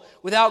control.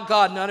 Without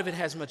God, none of it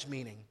has much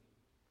meaning.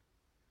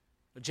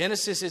 But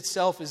Genesis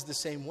itself is the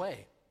same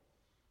way.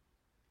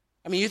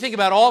 I mean, you think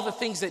about all the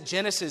things that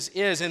Genesis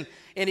is, and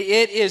it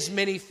is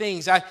many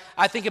things.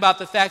 I think about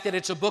the fact that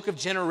it's a book of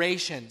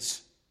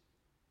generations.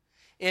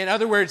 In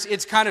other words,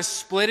 it's kind of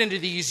split into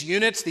these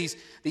units,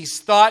 these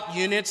thought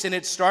units, and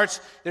it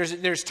starts,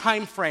 there's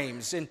time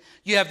frames. And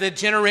you have the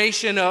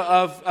generation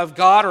of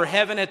God or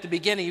heaven at the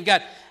beginning. You've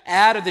got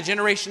Adam, the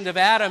generation of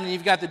Adam, and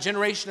you've got the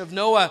generation of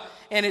Noah,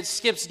 and it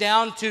skips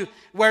down to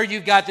where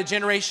you've got the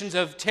generations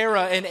of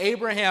Terah and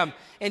Abraham,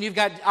 and you've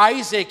got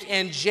Isaac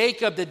and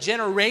Jacob, the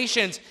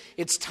generations.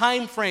 It's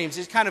time frames.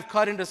 It's kind of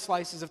cut into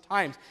slices of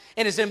time.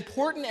 And as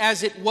important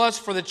as it was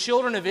for the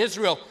children of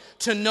Israel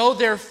to know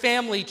their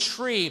family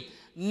tree,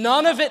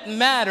 none of it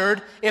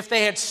mattered if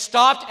they had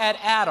stopped at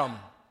Adam.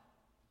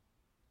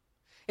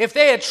 If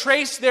they had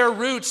traced their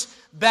roots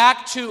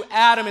back to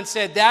Adam and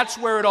said, that's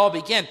where it all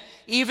began,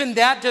 even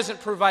that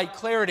doesn't provide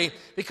clarity,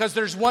 because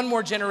there's one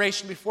more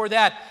generation before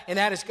that, and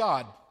that is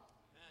God.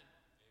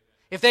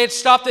 If they had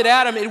stopped at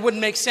Adam, it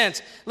wouldn't make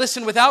sense.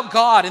 Listen, without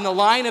God in the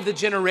line of the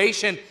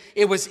generation,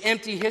 it was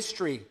empty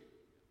history.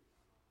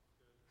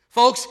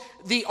 Folks,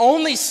 the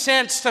only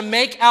sense to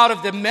make out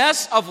of the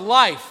mess of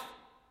life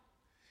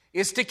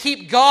is to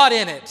keep God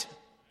in it.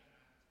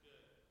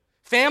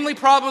 Family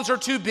problems are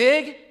too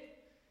big.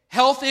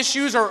 Health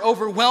issues are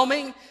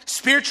overwhelming.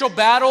 Spiritual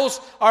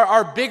battles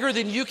are bigger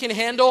than you can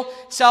handle.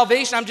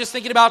 Salvation, I'm just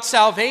thinking about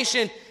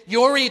salvation.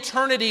 Your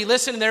eternity,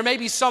 listen, there may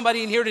be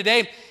somebody in here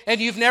today,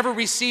 and you've never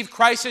received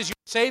Christ as your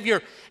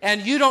Savior,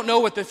 and you don't know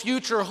what the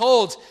future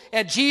holds,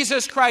 and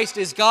Jesus Christ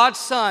is God's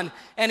Son,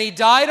 and He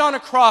died on a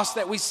cross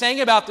that we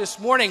sang about this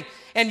morning,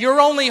 and your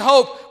only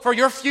hope for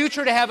your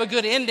future to have a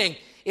good ending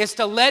is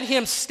to let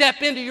Him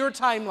step into your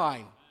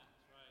timeline.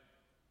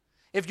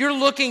 If you're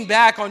looking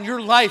back on your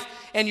life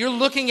and you're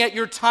looking at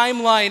your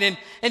timeline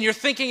and you're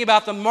thinking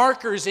about the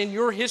markers in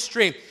your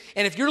history,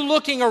 and if you're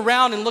looking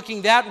around and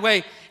looking that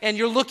way and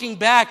you're looking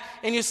back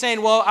and you're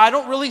saying, well, I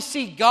don't really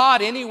see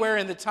God anywhere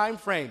in the time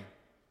frame.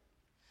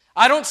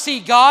 I don't see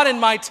God in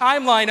my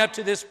timeline up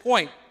to this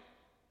point.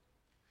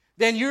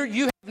 Then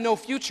you have no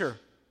future.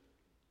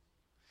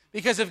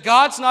 Because if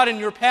God's not in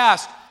your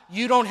past,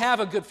 you don't have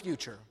a good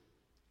future.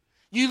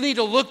 You need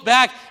to look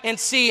back and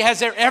see, has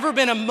there ever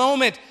been a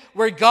moment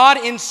where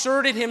God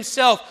inserted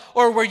Himself,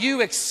 or where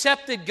you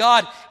accepted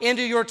God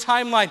into your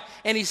timeline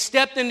and He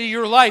stepped into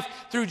your life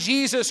through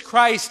Jesus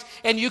Christ,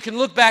 and you can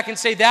look back and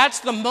say, that's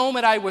the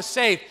moment I was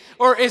saved?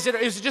 Or is it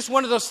just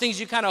one of those things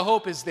you kind of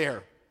hope is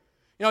there?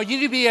 You know, you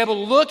need to be able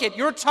to look at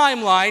your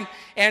timeline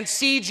and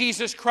see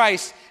Jesus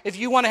Christ if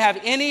you want to have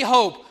any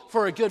hope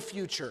for a good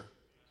future.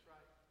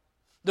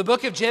 The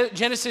book of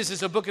Genesis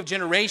is a book of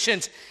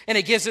generations, and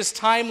it gives us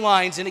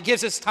timelines, and it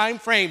gives us time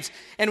frames,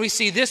 and we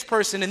see this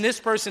person, and this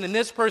person, and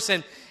this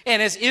person,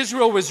 and as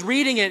Israel was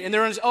reading it, and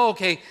they're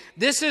okay,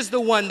 this is the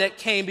one that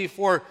came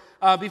before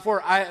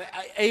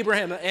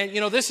Abraham,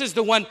 and this is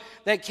the one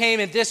that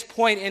came at this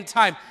point in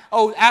time.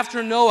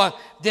 After Noah,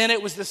 then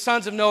it was the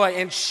sons of Noah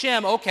and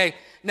Shem. Okay,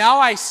 now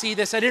I see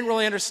this. I didn't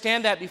really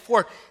understand that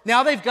before.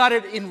 Now they've got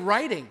it in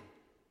writing.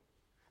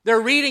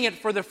 They're reading it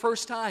for the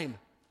first time.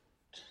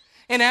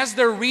 And as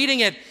they're reading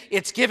it,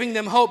 it's giving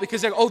them hope,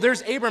 because they're,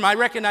 there's Abram, I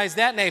recognize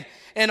that name.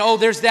 And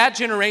there's that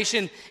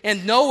generation,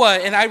 and Noah,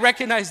 and I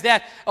recognize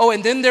that.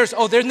 And then there's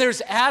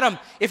Adam.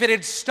 If it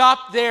had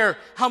stopped there,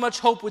 how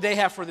much hope would they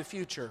have for the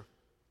future?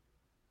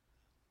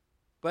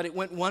 But it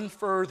went one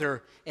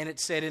further, and it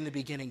said in the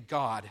beginning,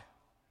 God.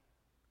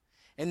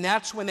 And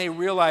that's when they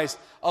realized,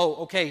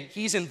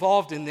 He's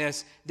involved in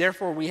this.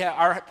 Therefore, we have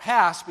our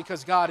past,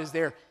 because God is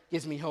there,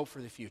 gives me hope for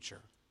the future.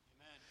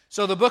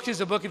 So the book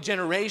is a book of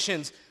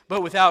generations,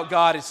 but without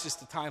God, it's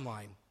just a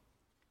timeline.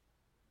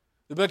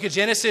 The book of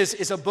Genesis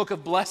is a book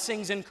of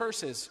blessings and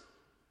curses.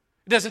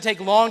 It doesn't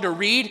take long to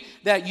read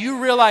that. You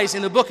realize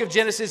in the book of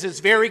Genesis it's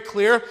very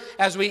clear.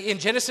 In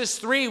Genesis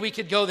 3, we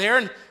could go there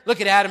and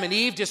look at Adam and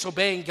Eve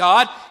disobeying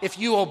God. If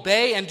you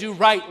obey and do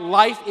right,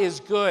 life is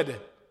good.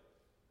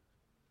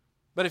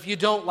 But if you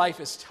don't, life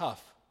is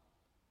tough.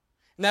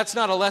 And that's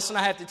not a lesson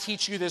I have to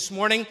teach you this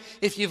morning.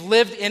 If you've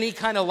lived any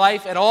kind of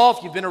life at all,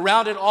 if you've been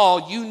around at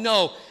all, you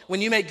know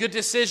when you make good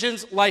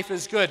decisions, life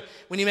is good.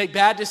 When you make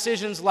bad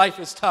decisions, life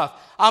is tough.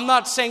 I'm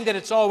not saying that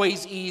it's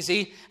always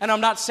easy, and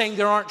I'm not saying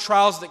there aren't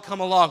trials that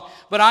come along.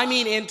 But I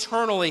mean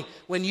internally,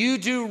 when you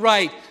do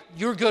right,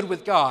 you're good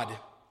with God.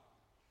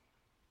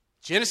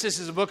 Genesis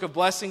is a book of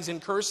blessings and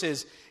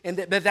curses,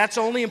 but that's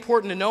only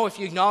important to know if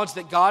you acknowledge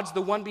that God's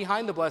the one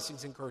behind the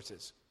blessings and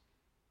curses.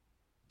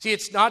 See,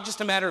 it's not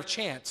just a matter of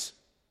chance.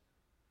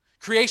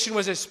 Creation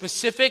was a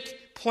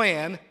specific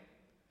plan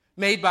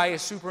made by a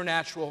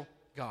supernatural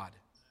God.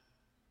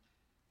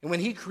 And when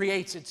He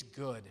creates, it's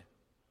good.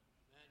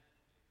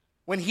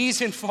 When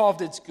He's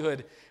involved, it's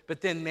good.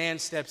 But then man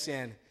steps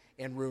in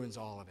and ruins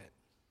all of it.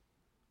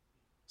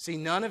 See,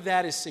 none of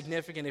that is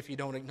significant if you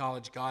don't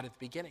acknowledge God at the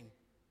beginning.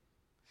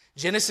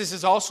 Genesis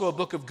is also a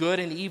book of good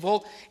and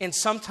evil, and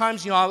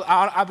sometimes,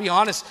 I'll be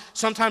honest,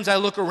 sometimes I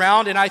look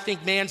around and I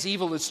think man's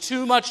evil is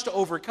too much to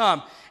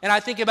overcome. And I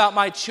think about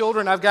my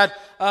children. I've got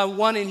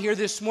one in here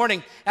this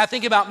morning. I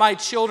think about my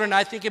children,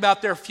 I think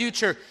about their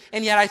future,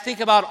 and yet I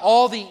think about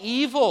all the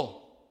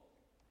evil.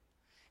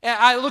 And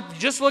I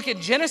look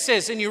at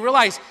Genesis and you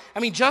realize,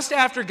 just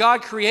after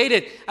God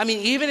created,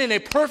 even in a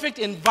perfect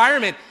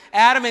environment,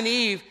 Adam and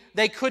Eve,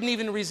 they couldn't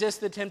even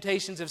resist the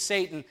temptations of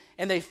Satan,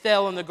 and they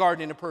fell in the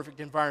garden in a perfect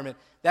environment.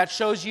 That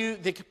shows you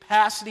the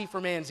capacity for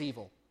man's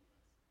evil.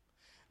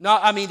 They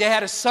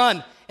had a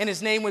son, and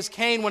his name was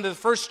Cain, one of the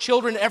first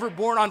children ever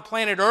born on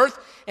planet Earth,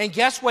 and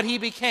guess what he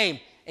became?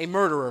 A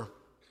murderer.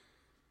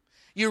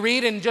 You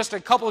read in just a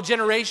couple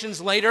generations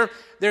later,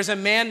 there's a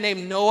man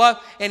named Noah,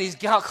 and he's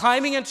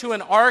climbing into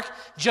an ark,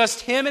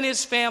 just him and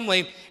his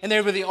family, and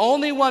they were the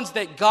only ones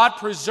that God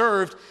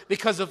preserved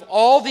because of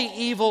all the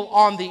evil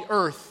on the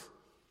earth.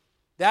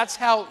 That's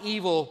how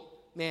evil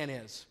man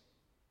is.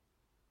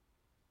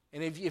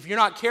 And if you're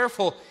not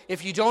careful,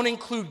 if you don't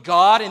include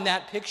God in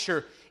that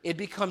picture, it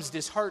becomes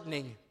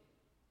disheartening.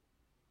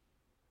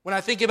 When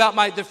I think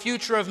about the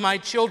future of my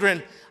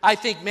children, I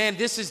think, man,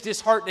 this is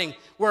disheartening.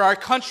 Where our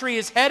country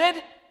is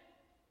headed,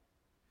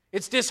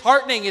 it's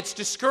disheartening, it's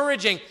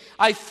discouraging.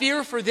 I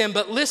fear for them,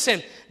 but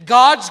listen,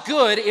 God's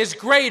good is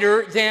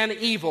greater than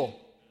evil.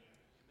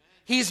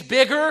 He's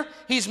bigger,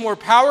 He's more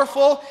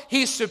powerful,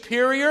 He's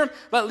superior,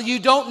 but you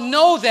don't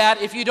know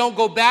that if you don't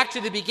go back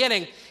to the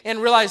beginning and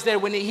realize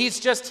that when He's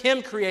just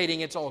Him creating,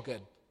 it's all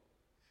good.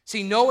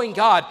 See, knowing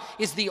God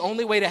is the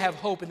only way to have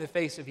hope in the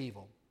face of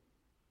evil.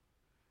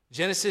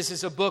 Genesis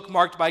is a book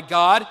marked by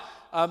God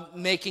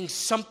making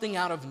something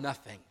out of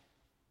nothing.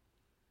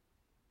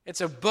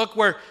 It's a book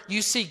where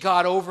you see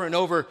God over and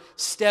over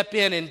step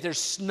in, and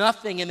there's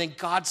nothing, and then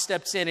God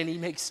steps in and he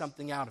makes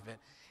something out of it.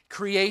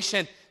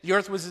 Creation, the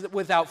earth was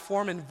without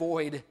form and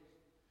void,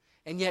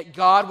 and yet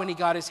God, when he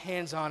got his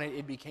hands on it,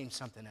 it became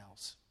something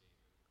else.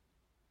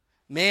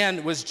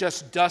 Man was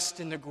just dust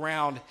in the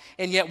ground,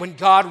 and yet when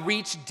God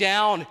reached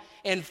down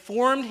and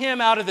formed him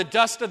out of the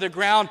dust of the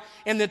ground,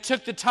 and then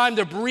took the time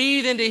to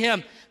breathe into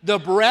him the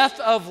breath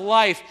of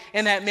life,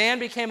 and that man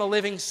became a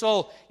living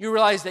soul, you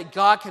realize that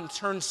God can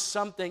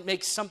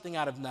make something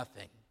out of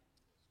nothing.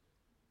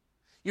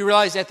 You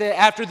realize that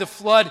after the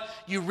flood,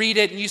 you read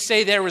it and you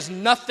say there was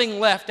nothing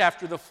left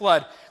after the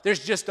flood. There's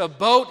just a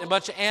boat, and a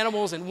bunch of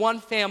animals, and one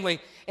family,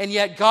 and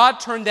yet God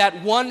turned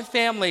that one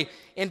family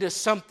into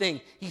something.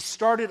 He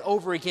started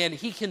over again.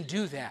 He can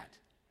do that.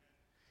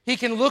 He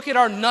can look at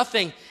our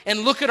nothing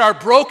and look at our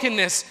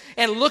brokenness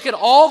and look at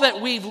all that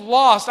we've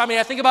lost. I mean,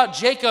 I think about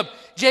Jacob.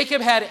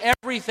 Jacob had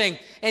everything,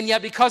 and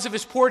yet because of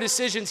his poor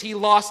decisions, he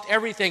lost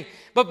everything.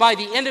 But by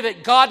the end of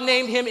it, God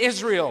named him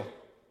Israel.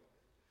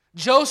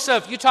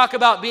 Joseph, you talk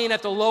about being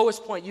at the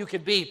lowest point you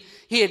could be.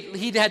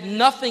 He'd had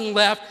nothing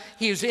left.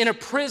 He was in a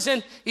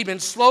prison. He'd been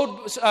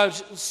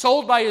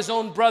sold by his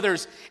own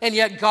brothers, and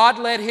yet God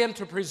led him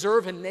to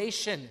preserve a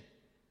nation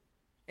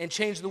and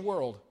change the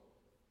world.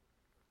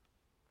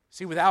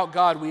 See, without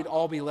God, we'd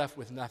all be left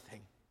with nothing.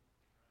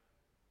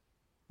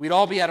 We'd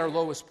all be at our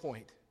lowest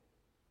point.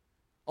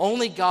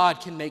 Only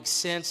God can make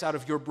sense out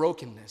of your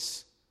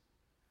brokenness.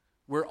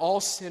 We're all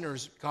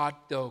sinners. God,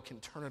 though, can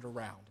turn it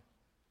around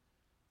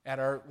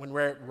when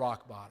we're at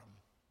rock bottom.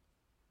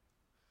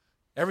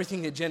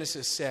 Everything that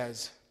Genesis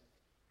says,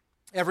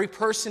 every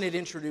person it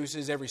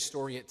introduces, every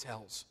story it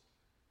tells,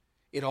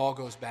 it all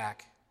goes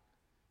back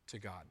to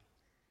God.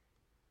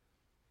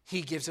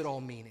 He gives it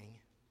all meaning.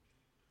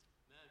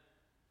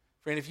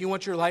 Friend, if you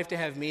want your life to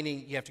have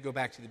meaning, you have to go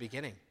back to the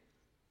beginning.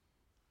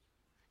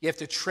 You have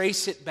to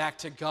trace it back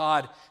to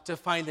God to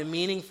find the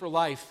meaning for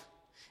life.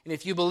 And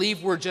if you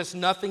believe we're just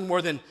nothing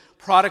more than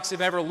products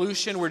of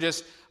evolution, we're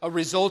just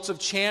results of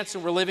chance,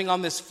 and we're living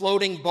on this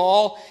floating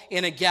ball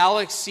in a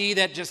galaxy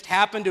that just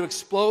happened to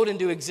explode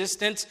into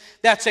existence,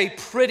 that's a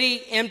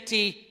pretty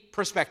empty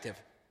perspective.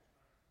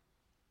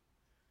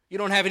 You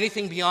don't have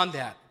anything beyond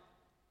that.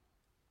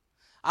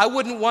 I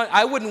wouldn't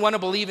want to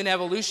believe in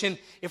evolution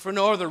if for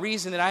no other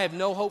reason that I have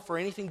no hope for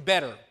anything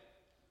better.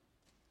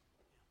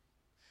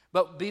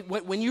 But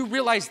when you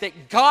realize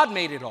that God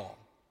made it all,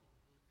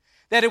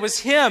 that it was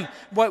Him,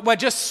 what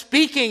just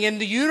speaking,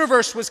 and the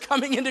universe was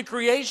coming into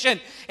creation,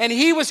 and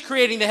He was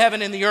creating the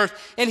heaven and the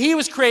earth, and He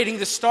was creating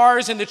the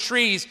stars and the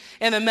trees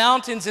and the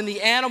mountains and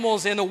the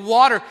animals and the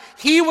water.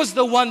 He was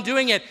the one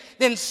doing it.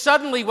 Then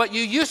suddenly what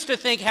you used to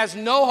think has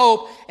no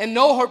hope and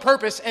no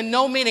purpose and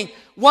no meaning,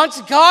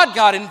 once God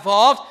got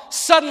involved,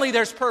 suddenly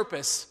there's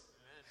purpose.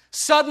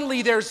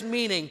 Suddenly there's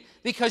meaning,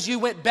 because you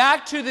went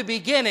back to the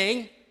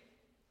beginning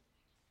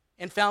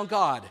and found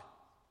God.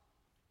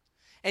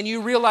 And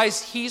you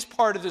realize He's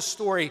part of the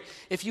story.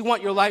 If you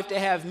want your life to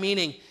have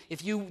meaning,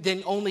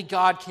 then only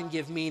God can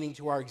give meaning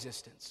to our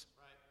existence.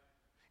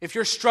 If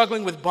you're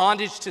struggling with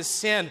bondage to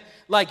sin,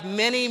 like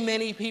many,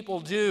 many people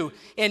do,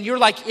 and you're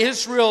like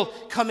Israel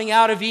coming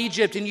out of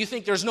Egypt, and you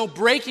think there's no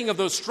breaking of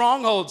those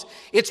strongholds,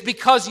 it's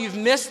because you've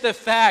missed the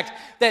fact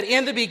that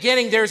in the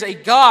beginning there's a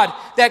God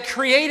that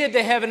created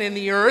the heaven and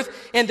the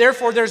earth, and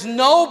therefore there's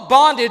no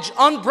bondage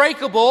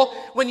unbreakable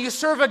when you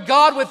serve a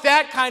God with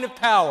that kind of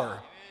power.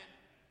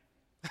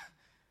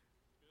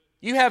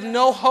 You have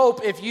no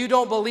hope if you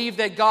don't believe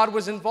that God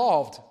was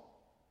involved.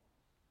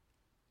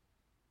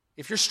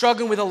 If you're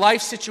struggling with a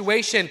life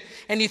situation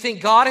and you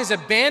think God has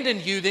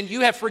abandoned you, then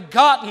you have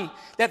forgotten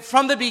that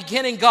from the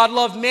beginning God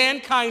loved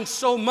mankind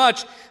so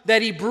much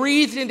that He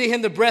breathed into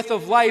him the breath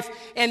of life,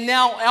 and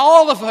now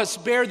all of us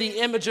bear the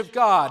image of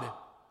God.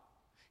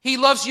 He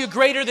loves you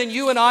greater than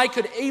you and I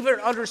could even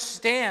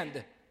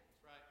understand.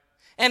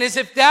 And as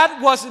if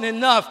that wasn't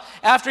enough,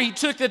 after He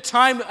took the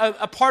time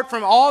apart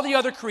from all the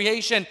other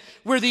creation,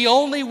 we're the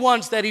only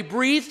ones that He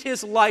breathed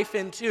His life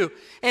into.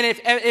 And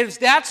if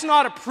that's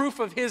not a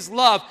proof of His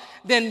love,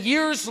 then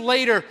years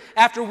later,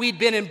 after we'd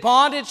been in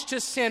bondage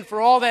to sin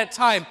for all that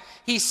time,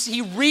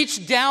 He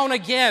reached down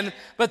again,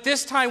 but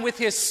this time with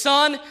His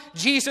Son,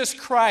 Jesus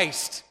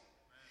Christ.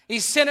 He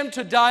sent Him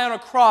to die on a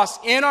cross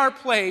in our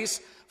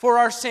place for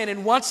our sin.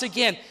 And once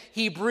again,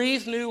 He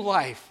breathed new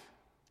life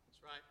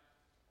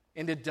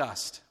into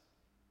dust.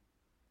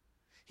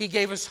 He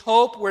gave us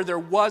hope where there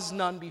was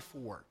none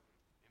before.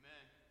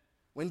 Amen.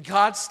 When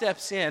God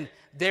steps in,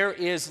 there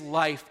is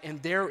life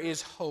and there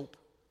is hope.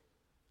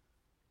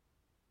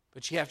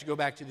 But you have to go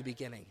back to the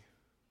beginning.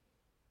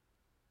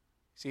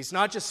 See, it's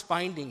not just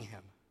finding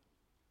Him.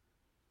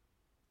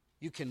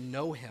 You can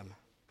know Him.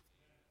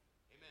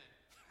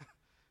 Amen.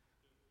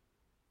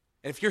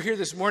 And if you're here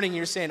this morning and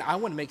you're saying, I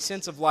want to make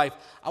sense of life,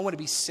 I want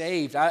to be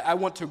saved, I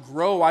want to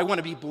grow, I want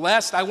to be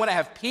blessed, I want to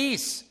have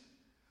peace,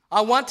 I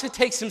want to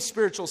take some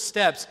spiritual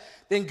steps,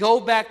 then go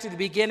back to the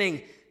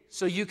beginning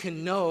so you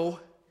can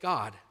know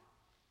God.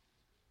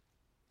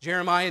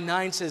 Jeremiah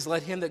 9 says,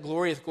 "Let him that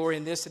glorieth glory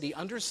in this, that he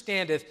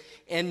understandeth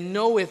and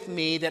knoweth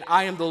me, that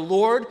I am the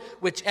Lord,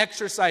 which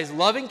exercise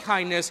loving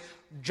kindness,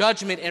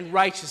 judgment, and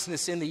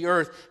righteousness in the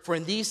earth. For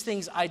in these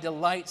things I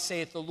delight,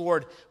 saith the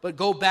Lord." But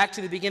go back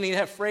to the beginning of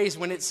that phrase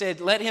when it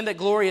said, "Let him that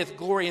glorieth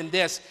glory in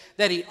this,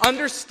 that he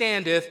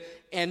understandeth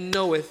and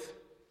knoweth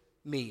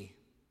me."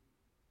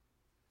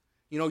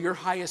 You know, your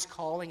highest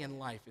calling in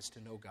life is to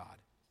know God.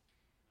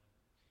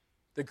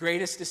 The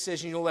greatest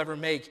decision you'll ever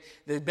make,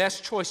 the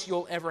best choice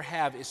you'll ever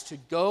have, is to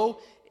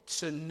go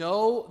to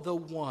know the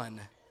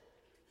one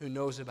who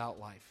knows about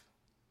life.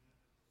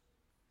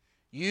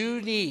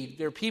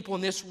 There are people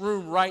in this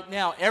room right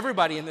now,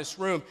 everybody in this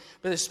room,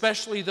 but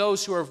especially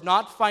those who are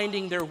not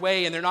finding their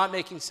way and they're not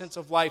making sense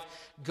of life.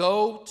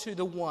 Go to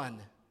the one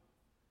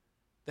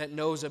that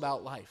knows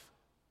about life.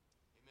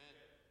 Amen.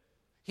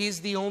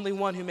 He's the only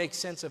one who makes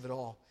sense of it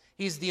all.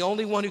 He's the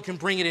only one who can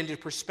bring it into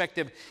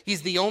perspective.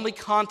 He's the only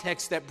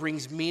context that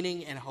brings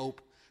meaning and hope.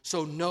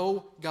 So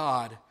know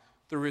God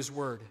through His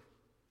Word.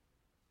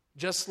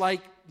 Just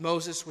like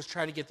Moses was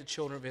trying to get the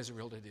children of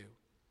Israel to do.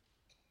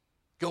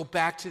 Go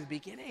back to the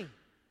beginning.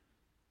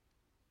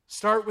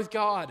 Start with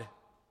God.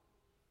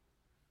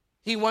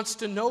 He wants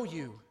to know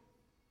you.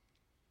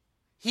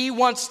 He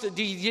wants to,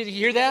 do you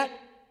hear that?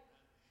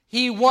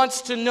 He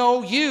wants to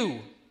know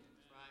you.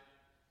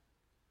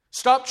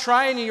 Stop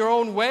trying in your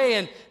own way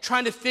and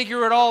trying to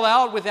figure it all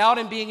out without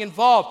Him being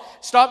involved.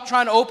 Stop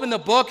trying to open the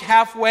book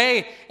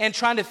halfway and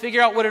trying to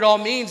figure out what it all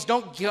means.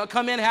 Don't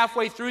come in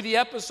halfway through the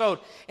episode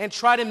and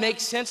try to make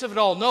sense of it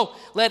all. No,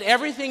 let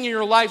everything in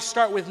your life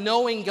start with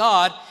knowing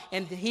God,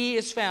 and He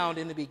is found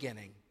in the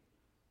beginning.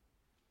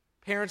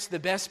 Parents, the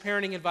best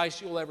parenting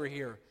advice you'll ever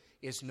hear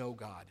is know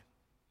God.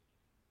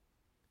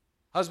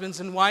 Husbands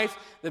and wife,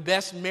 the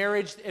best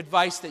marriage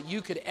advice that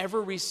you could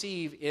ever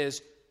receive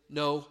is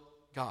know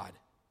God.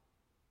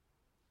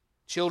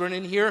 Children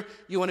in here,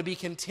 you want to be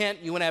content,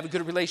 you want to have a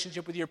good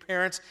relationship with your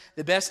parents.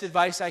 The best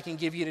advice I can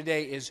give you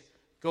today is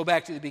go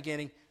back to the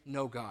beginning,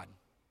 know God.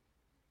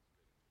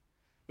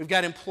 We've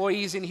got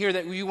employees in here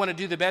that you want to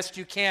do the best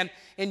you can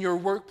in your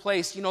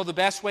workplace. You know, the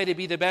best way to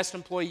be the best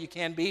employee you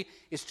can be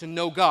is to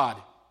know God.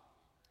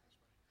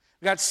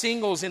 We've got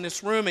singles in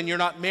this room and you're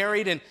not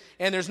married and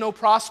there's no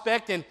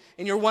prospect and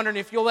you're wondering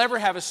if you'll ever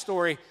have a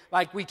story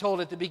like we told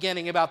at the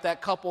beginning about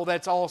that couple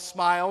that's all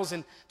smiles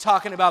and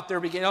talking about their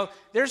beginning. Oh,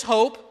 there's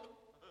hope.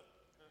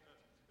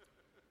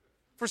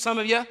 For some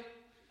of you.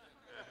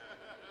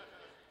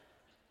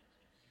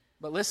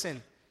 But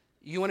listen,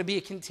 you want to be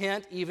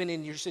content even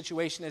in your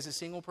situation as a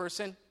single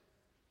person?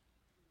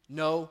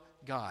 Know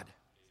God.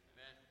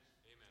 Amen.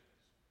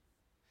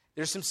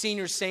 There's some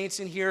senior saints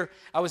in here.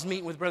 I was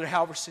meeting with Brother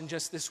Halverson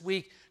just this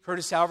week.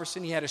 Curtis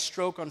Halverson, he had a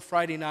stroke on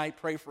Friday night.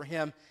 Pray for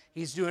him.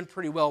 He's doing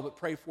pretty well, but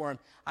pray for him.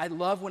 I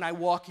love when I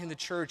walk in the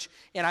church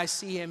and I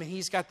see him and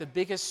he's got the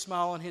biggest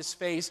smile on his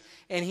face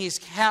and he's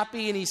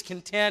happy and he's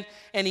content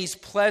and he's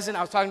pleasant.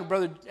 I was talking to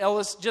Brother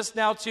Ellis just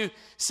now too.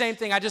 Same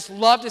thing. I just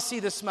love to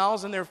see the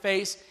smiles on their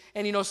face.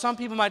 And you know, some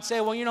people might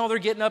say, well, you know, they're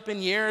getting up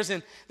in years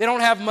and they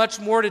don't have much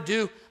more to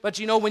do. But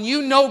you know, when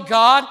you know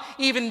God,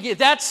 even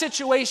that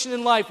situation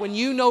in life, when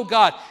you know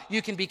God,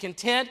 you can be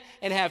content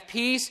and have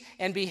peace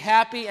and be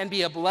happy and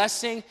be a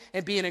blessing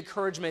and be an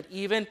encouragement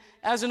even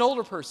as an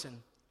older person.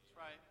 That's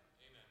right.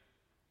 Amen.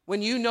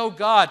 When you know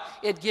God,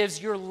 it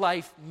gives your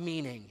life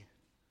meaning.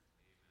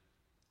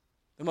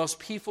 The most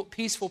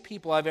peaceful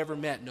people I've ever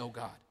met know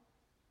God.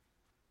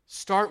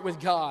 Start with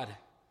God.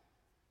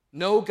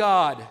 Know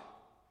God.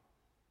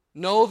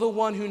 Know the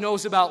one who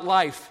knows about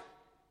life.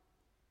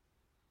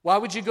 Why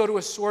would you go to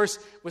a source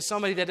with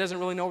somebody that doesn't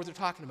really know what they're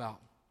talking about?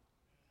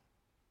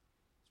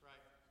 That's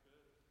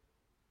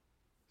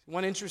right.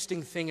 One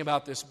interesting thing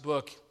about this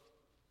book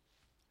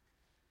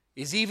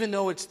is even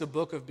though it's the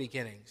book of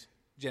beginnings,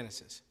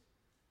 Genesis,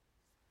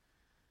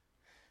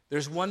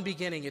 there's one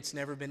beginning it's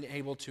never been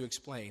able to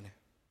explain.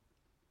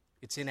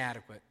 It's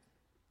inadequate.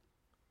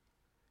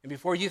 And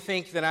before you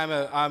think that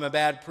I'm a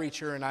bad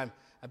preacher and I'm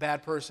a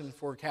bad person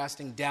for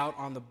casting doubt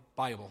on the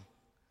Bible,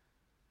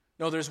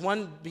 no, there's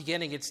one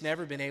beginning it's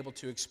never been able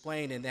to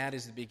explain, and that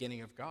is the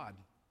beginning of God.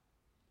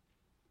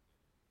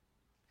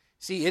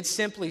 See, it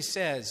simply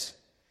says,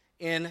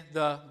 in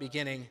the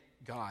beginning,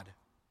 God.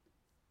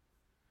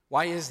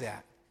 Why is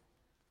that?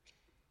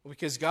 Well,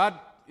 because God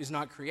is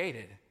not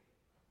created.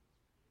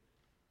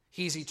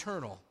 He's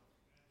eternal.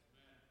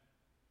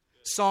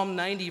 Psalm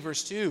 90,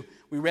 verse 2.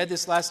 We read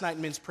this last night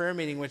in men's prayer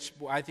meeting, which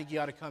I think you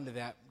ought to come to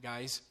that,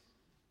 guys.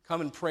 Come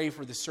and pray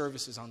for the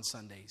services on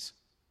Sundays.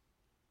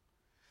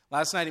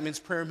 Last night in men's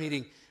prayer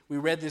meeting, we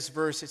read this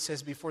verse. It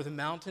says, before the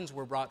mountains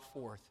were brought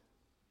forth,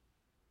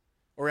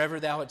 or ever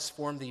thou hadst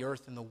formed the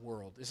earth and the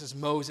world. This is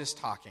Moses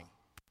talking.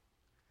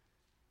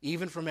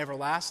 Even from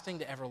everlasting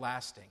to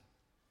everlasting,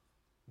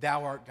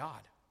 thou art God.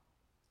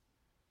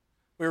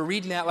 We were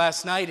reading that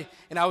last night,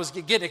 and I was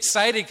getting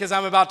excited because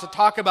I'm about to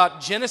talk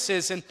about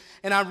Genesis, and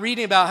I'm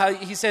reading about how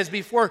he says,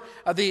 before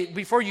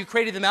you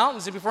created the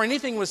mountains and before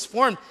anything was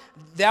formed,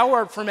 thou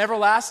art from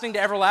everlasting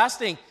to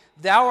everlasting.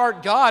 Thou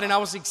art God. And I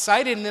was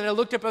excited, and then I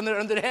looked up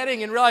under the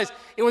heading and realized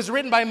it was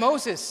written by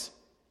Moses.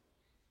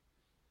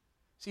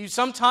 See,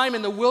 sometime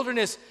in the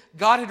wilderness,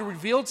 God had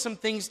revealed some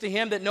things to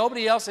him that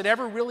nobody else had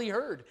ever really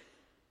heard.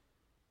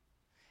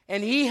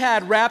 And he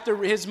had wrapped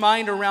his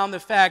mind around the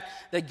fact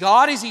that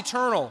God is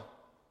eternal.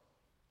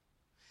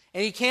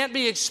 And he can't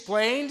be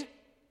explained.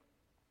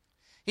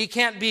 He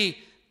can't be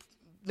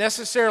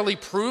necessarily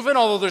proven,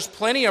 although there's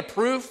plenty of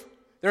proof.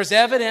 There's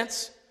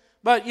evidence.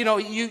 But,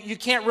 you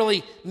can't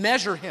really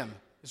measure him,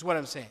 is what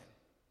I'm saying.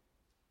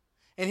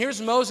 And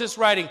here's Moses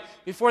writing,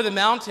 before the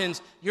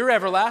mountains, you're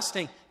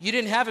everlasting. You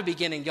didn't have a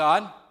beginning,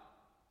 God.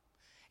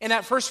 And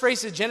that first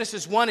phrase of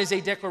Genesis 1 is a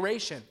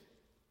declaration.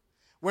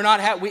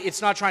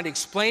 It's not trying to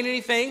explain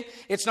anything.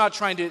 It's not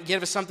trying to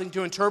give us something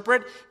to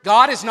interpret.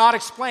 God is not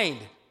explained.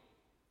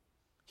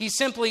 He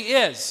simply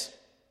is.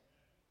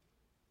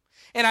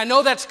 And I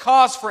know that's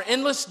cause for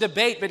endless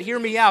debate, but hear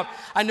me out.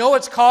 I know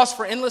it's cause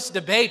for endless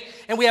debate,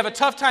 and we have a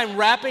tough time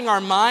wrapping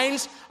our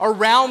minds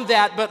around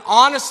that, but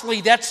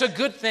honestly, that's a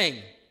good thing.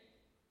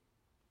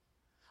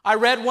 I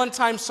read one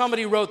time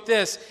somebody wrote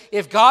this: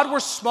 if God were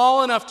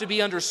small enough to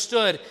be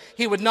understood,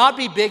 he would not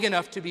be big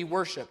enough to be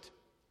worshiped.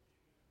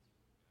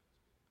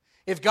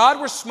 If God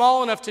were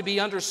small enough to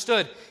be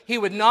understood, he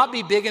would not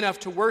be big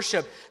enough to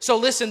worship. So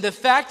listen, the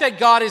fact that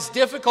God is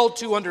difficult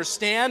to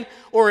understand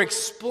or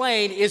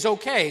explain is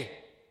okay.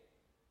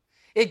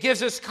 It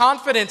gives us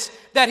confidence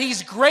that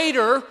he's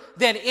greater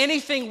than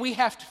anything we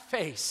have to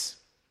face.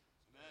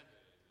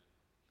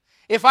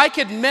 If I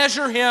could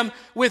measure him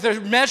with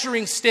a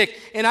measuring stick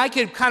and I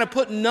could kind of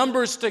put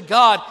numbers to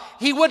God,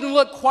 he wouldn't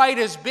look quite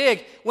as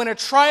big when a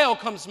trial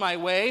comes my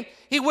way.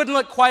 He wouldn't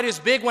look quite as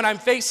big when I'm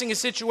facing a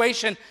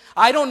situation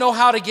I don't know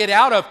how to get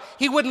out of.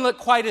 He wouldn't look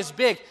quite as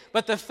big.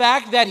 But the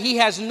fact that he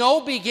has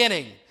no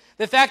beginning,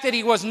 the fact that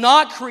he was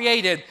not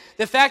created,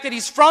 the fact that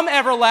he's from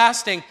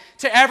everlasting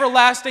to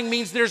everlasting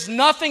means there's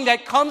nothing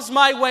that comes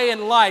my way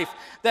in life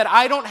that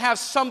I don't have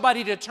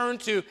somebody to turn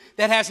to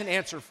that has an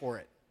answer for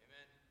it.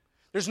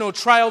 There's no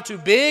trial too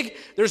big.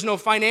 There's no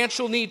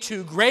financial need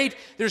too great.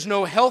 There's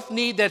no health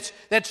need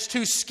that's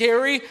too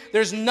scary.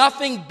 There's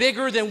nothing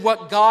bigger than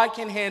what God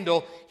can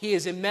handle. He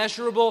is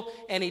immeasurable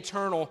and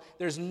eternal.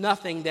 There's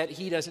nothing that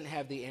he doesn't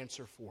have the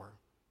answer for.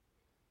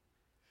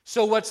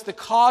 So what's the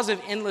cause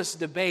of endless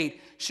debate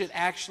should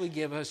actually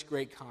give us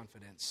great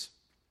confidence.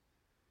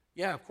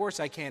 Yeah, of course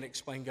I can't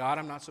explain God.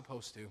 I'm not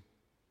supposed to. Amen.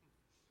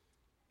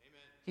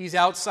 He's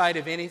outside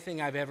of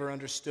anything I've ever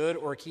understood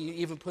or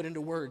even put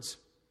into words.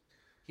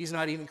 He's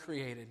not even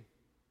created.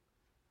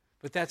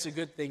 But that's a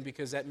good thing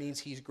because that means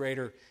he's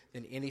greater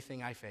than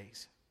anything I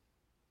face.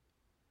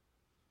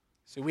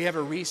 So we have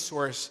a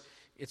resource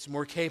it's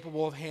more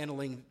capable of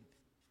handling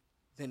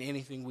than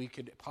anything we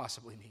could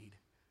possibly need.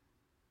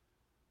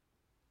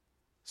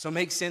 So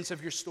make sense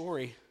of your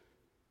story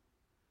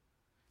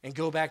and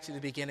go back to the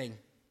beginning.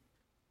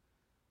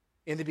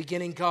 In the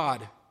beginning,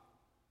 God.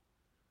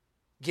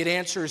 Get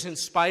answers in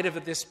spite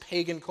of this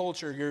pagan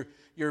culture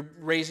you're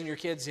raising your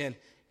kids in.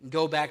 And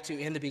go back to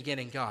in the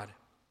beginning, God.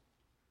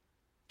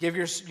 Give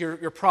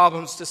your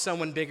problems to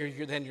someone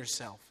bigger than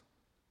yourself.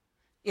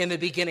 In the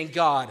beginning,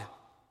 God.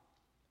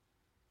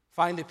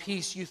 Find the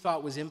peace you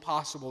thought was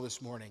impossible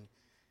this morning.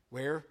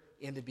 Where?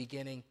 In the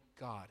beginning,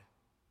 God.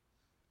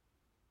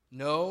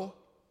 Know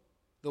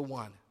the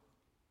one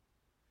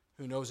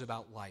who knows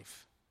about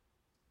life.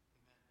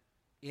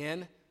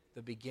 In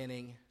the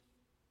beginning,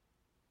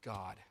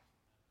 God.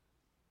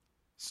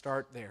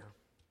 Start there.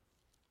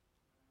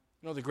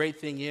 The great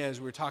thing is,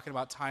 we were talking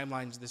about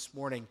timelines this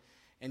morning,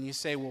 and you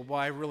say, well, boy,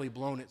 I've really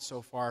blown it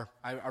so far.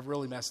 I've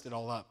really messed it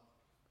all up.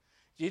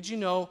 Did you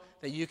know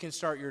that you can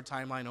start your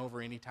timeline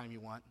over anytime you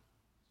want?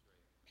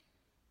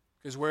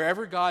 Because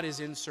wherever God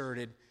is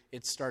inserted,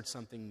 it starts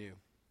something new.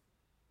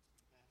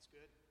 That's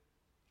good.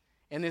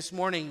 And this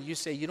morning, you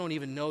say, you don't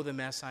even know the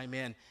mess I'm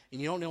in, and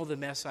you don't know the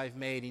mess I've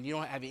made, and you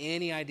don't have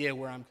any idea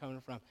where I'm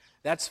coming from.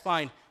 That's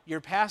fine.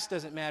 Your past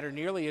doesn't matter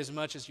nearly as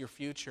much as your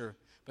future.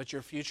 But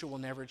your future will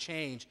never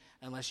change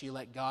unless you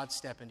let God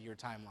step into your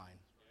timeline.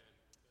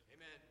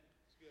 Amen.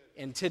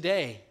 And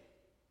today,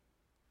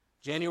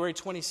 January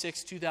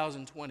 26,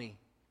 2020,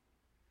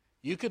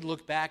 you could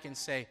look back and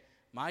say,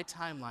 my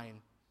timeline,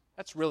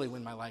 that's really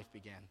when my life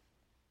began.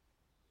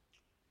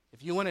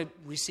 If you want to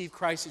receive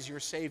Christ as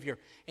your Savior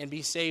and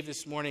be saved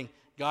this morning,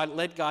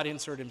 let God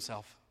insert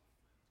himself.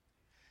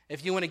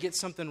 If you want to get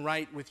something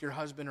right with your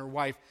husband or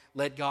wife,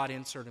 let God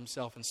insert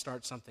himself and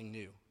start something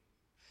new.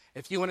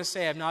 If you want to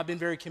say, I've not been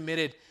very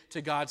committed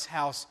to God's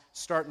house,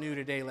 start new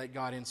today, let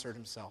God insert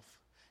himself.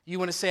 You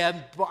want to say,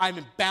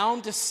 I'm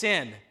bound to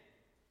sin,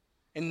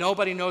 and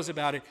nobody knows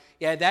about it.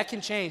 Yeah, that can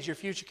change. Your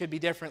future could be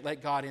different.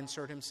 Let God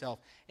insert himself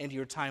into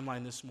your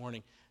timeline this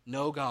morning.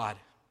 Know God.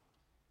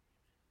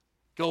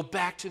 Go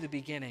back to the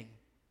beginning.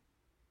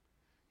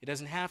 It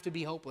doesn't have to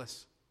be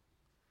hopeless.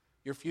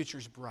 Your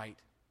future's bright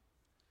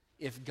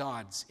if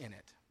God's in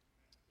it.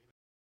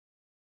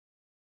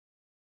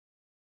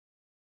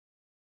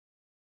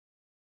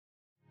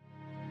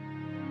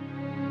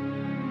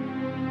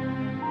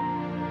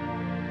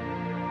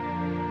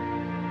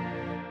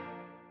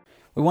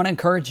 We want to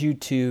encourage you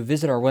to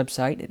visit our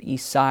website at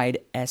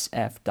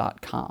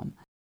eastsidesf.com.